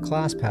most out of your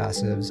class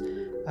passives,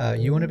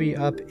 you want to be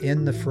up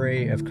in the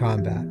fray of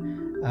combat.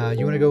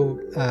 You want to go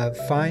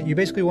you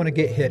basically want to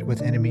get hit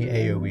with enemy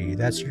AoE.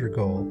 That's your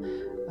goal.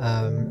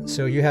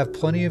 So you have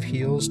plenty of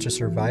heals to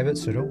survive it,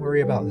 so don't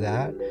worry about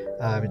that.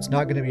 It's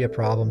not going to be a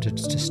problem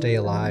to stay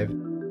alive.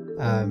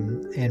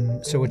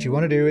 And so what you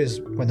want to do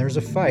is when there's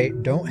a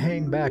fight, don't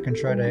hang back and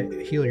try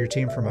to heal your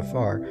team from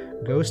afar.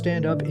 Go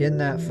stand up in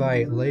that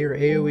fight, lay your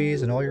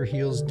AoEs and all your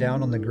heals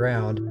down on the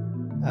ground.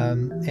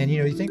 And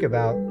you think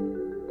about,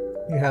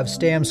 you have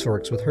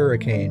Stamsorks with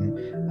Hurricane,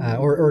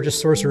 or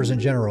just sorcerers in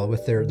general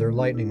with their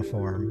lightning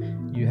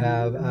form. You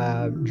have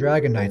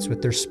Dragon Knights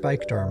with their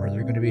spiked armor.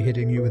 They're going to be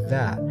hitting you with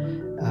that.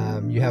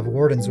 You have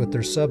Wardens with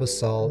their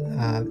sub-assault.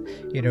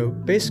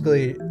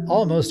 Basically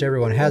almost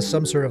everyone has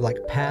some sort of like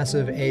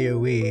passive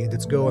AoE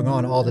that's going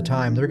on all the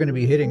time. They're going to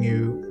be hitting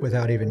you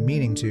without even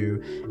meaning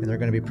to, and they're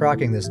going to be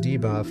proccing this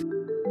debuff.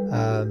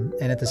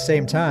 And at the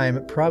same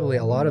time, probably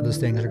a lot of those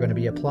things are going to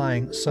be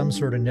applying some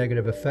sort of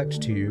negative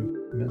effect to you,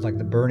 like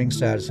the burning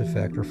status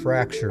effect or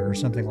fracture or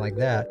something like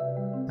that.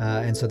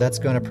 And so that's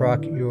going to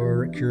proc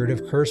your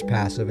Curative Curse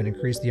passive and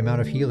increase the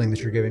amount of healing that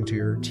you're giving to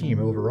your team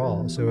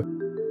overall. So,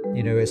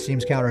 it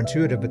seems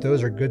counterintuitive, but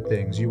those are good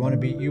things. You want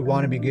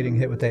to be getting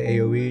hit with that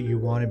AoE. You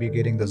want to be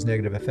getting those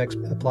negative effects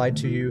applied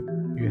to you.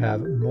 You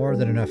have more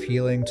than enough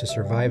healing to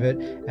survive it,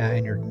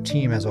 and your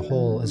team as a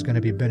whole is going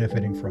to be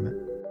benefiting from it.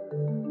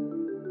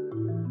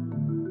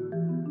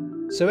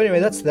 So anyway,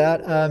 that's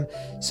that.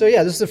 This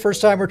is the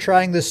first time we're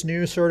trying this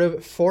new sort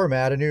of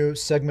format, a new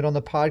segment on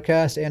the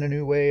podcast, and a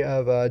new way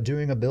of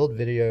doing a build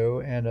video.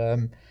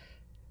 And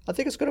I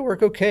think it's going to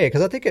work okay,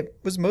 because I think it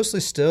was mostly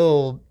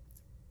still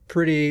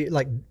pretty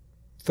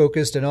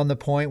focused and on the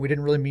point. We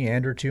didn't really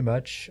meander too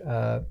much.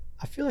 I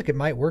feel like it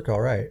might work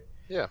all right.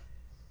 Yeah.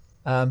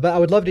 But I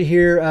would love to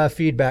hear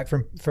feedback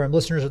from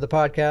listeners of the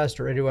podcast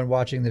or anyone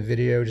watching the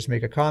video. Just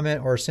make a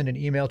comment or send an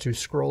email to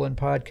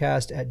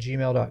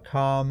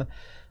scrollinpodcast@gmail.com.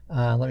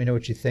 Let me know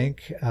what you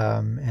think,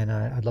 and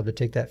I'd love to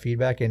take that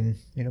feedback and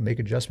make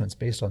adjustments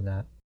based on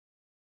that.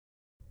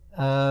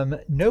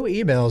 No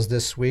emails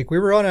this week. We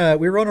were on a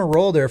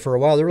roll there for a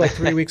while. There were like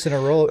 3 weeks in a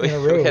row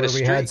where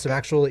we had some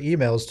actual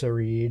emails to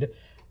read,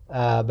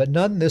 but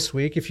none this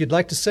week. If you'd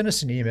like to send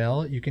us an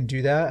email, you can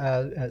do that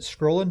at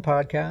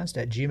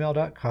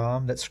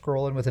scrollinpodcast@gmail.com. That's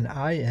scrollin with an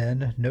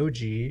I-N, no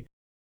G.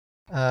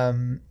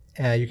 You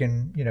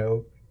can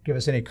give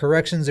us any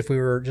corrections if we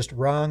were just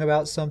wrong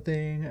about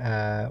something,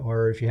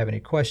 or if you have any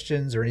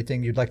questions or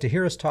anything you'd like to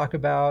hear us talk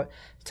about.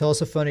 Tell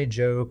us a funny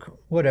joke,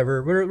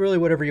 whatever. Really,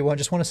 whatever you want.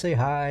 Just want to say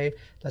hi.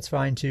 That's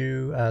fine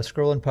too.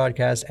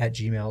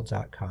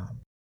 Scrollinpodcast@gmail.com.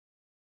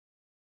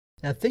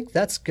 I think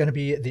that's going to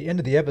be the end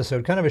of the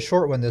episode. Kind of a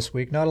short one this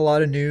week. Not a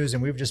lot of news,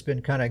 and we've just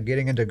been kind of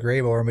getting into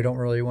Greybor, and we don't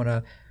really want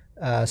to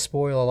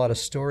spoil a lot of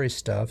story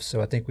stuff.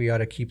 So I think we ought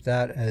to keep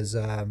that as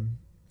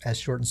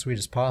short and sweet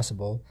as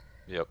possible.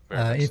 Yep.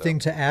 Anything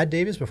to add,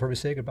 Davis, before we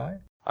say goodbye?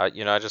 I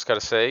just got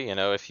to say,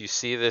 if you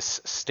see this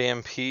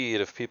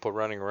stampede of people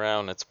running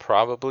around, it's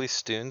probably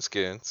Stoon's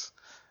Goons.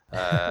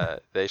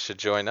 They should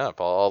join up.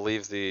 I'll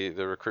leave the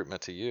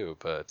recruitment to you,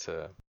 but.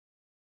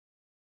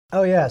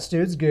 Oh yeah,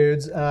 Stoon's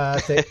Goons.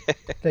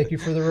 Thank you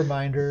for the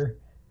reminder.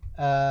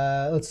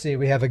 Let's see.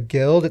 We have a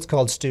guild. It's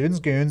called Stoon's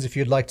Goons. If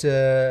you'd like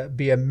to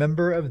be a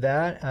member of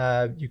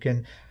that, you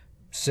can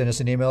send us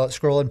an email at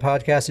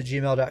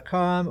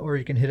scrollandpodcast@gmail.com, or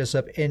you can hit us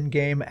up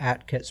in-game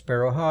at Ket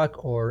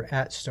Sparrowhawk or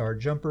at Star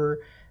Jumper.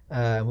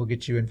 We'll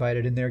get you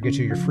invited in there, get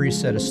you your free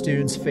set of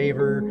students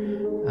favor,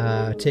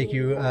 take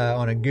you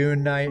on a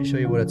goon night, show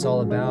you what it's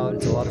all about.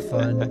 It's a lot of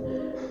fun.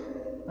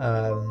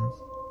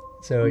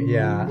 So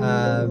yeah,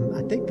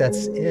 I think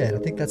that's it. I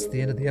think that's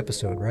the end of the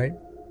episode, right?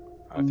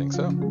 I think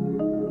so.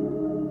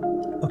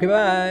 Okay,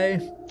 bye.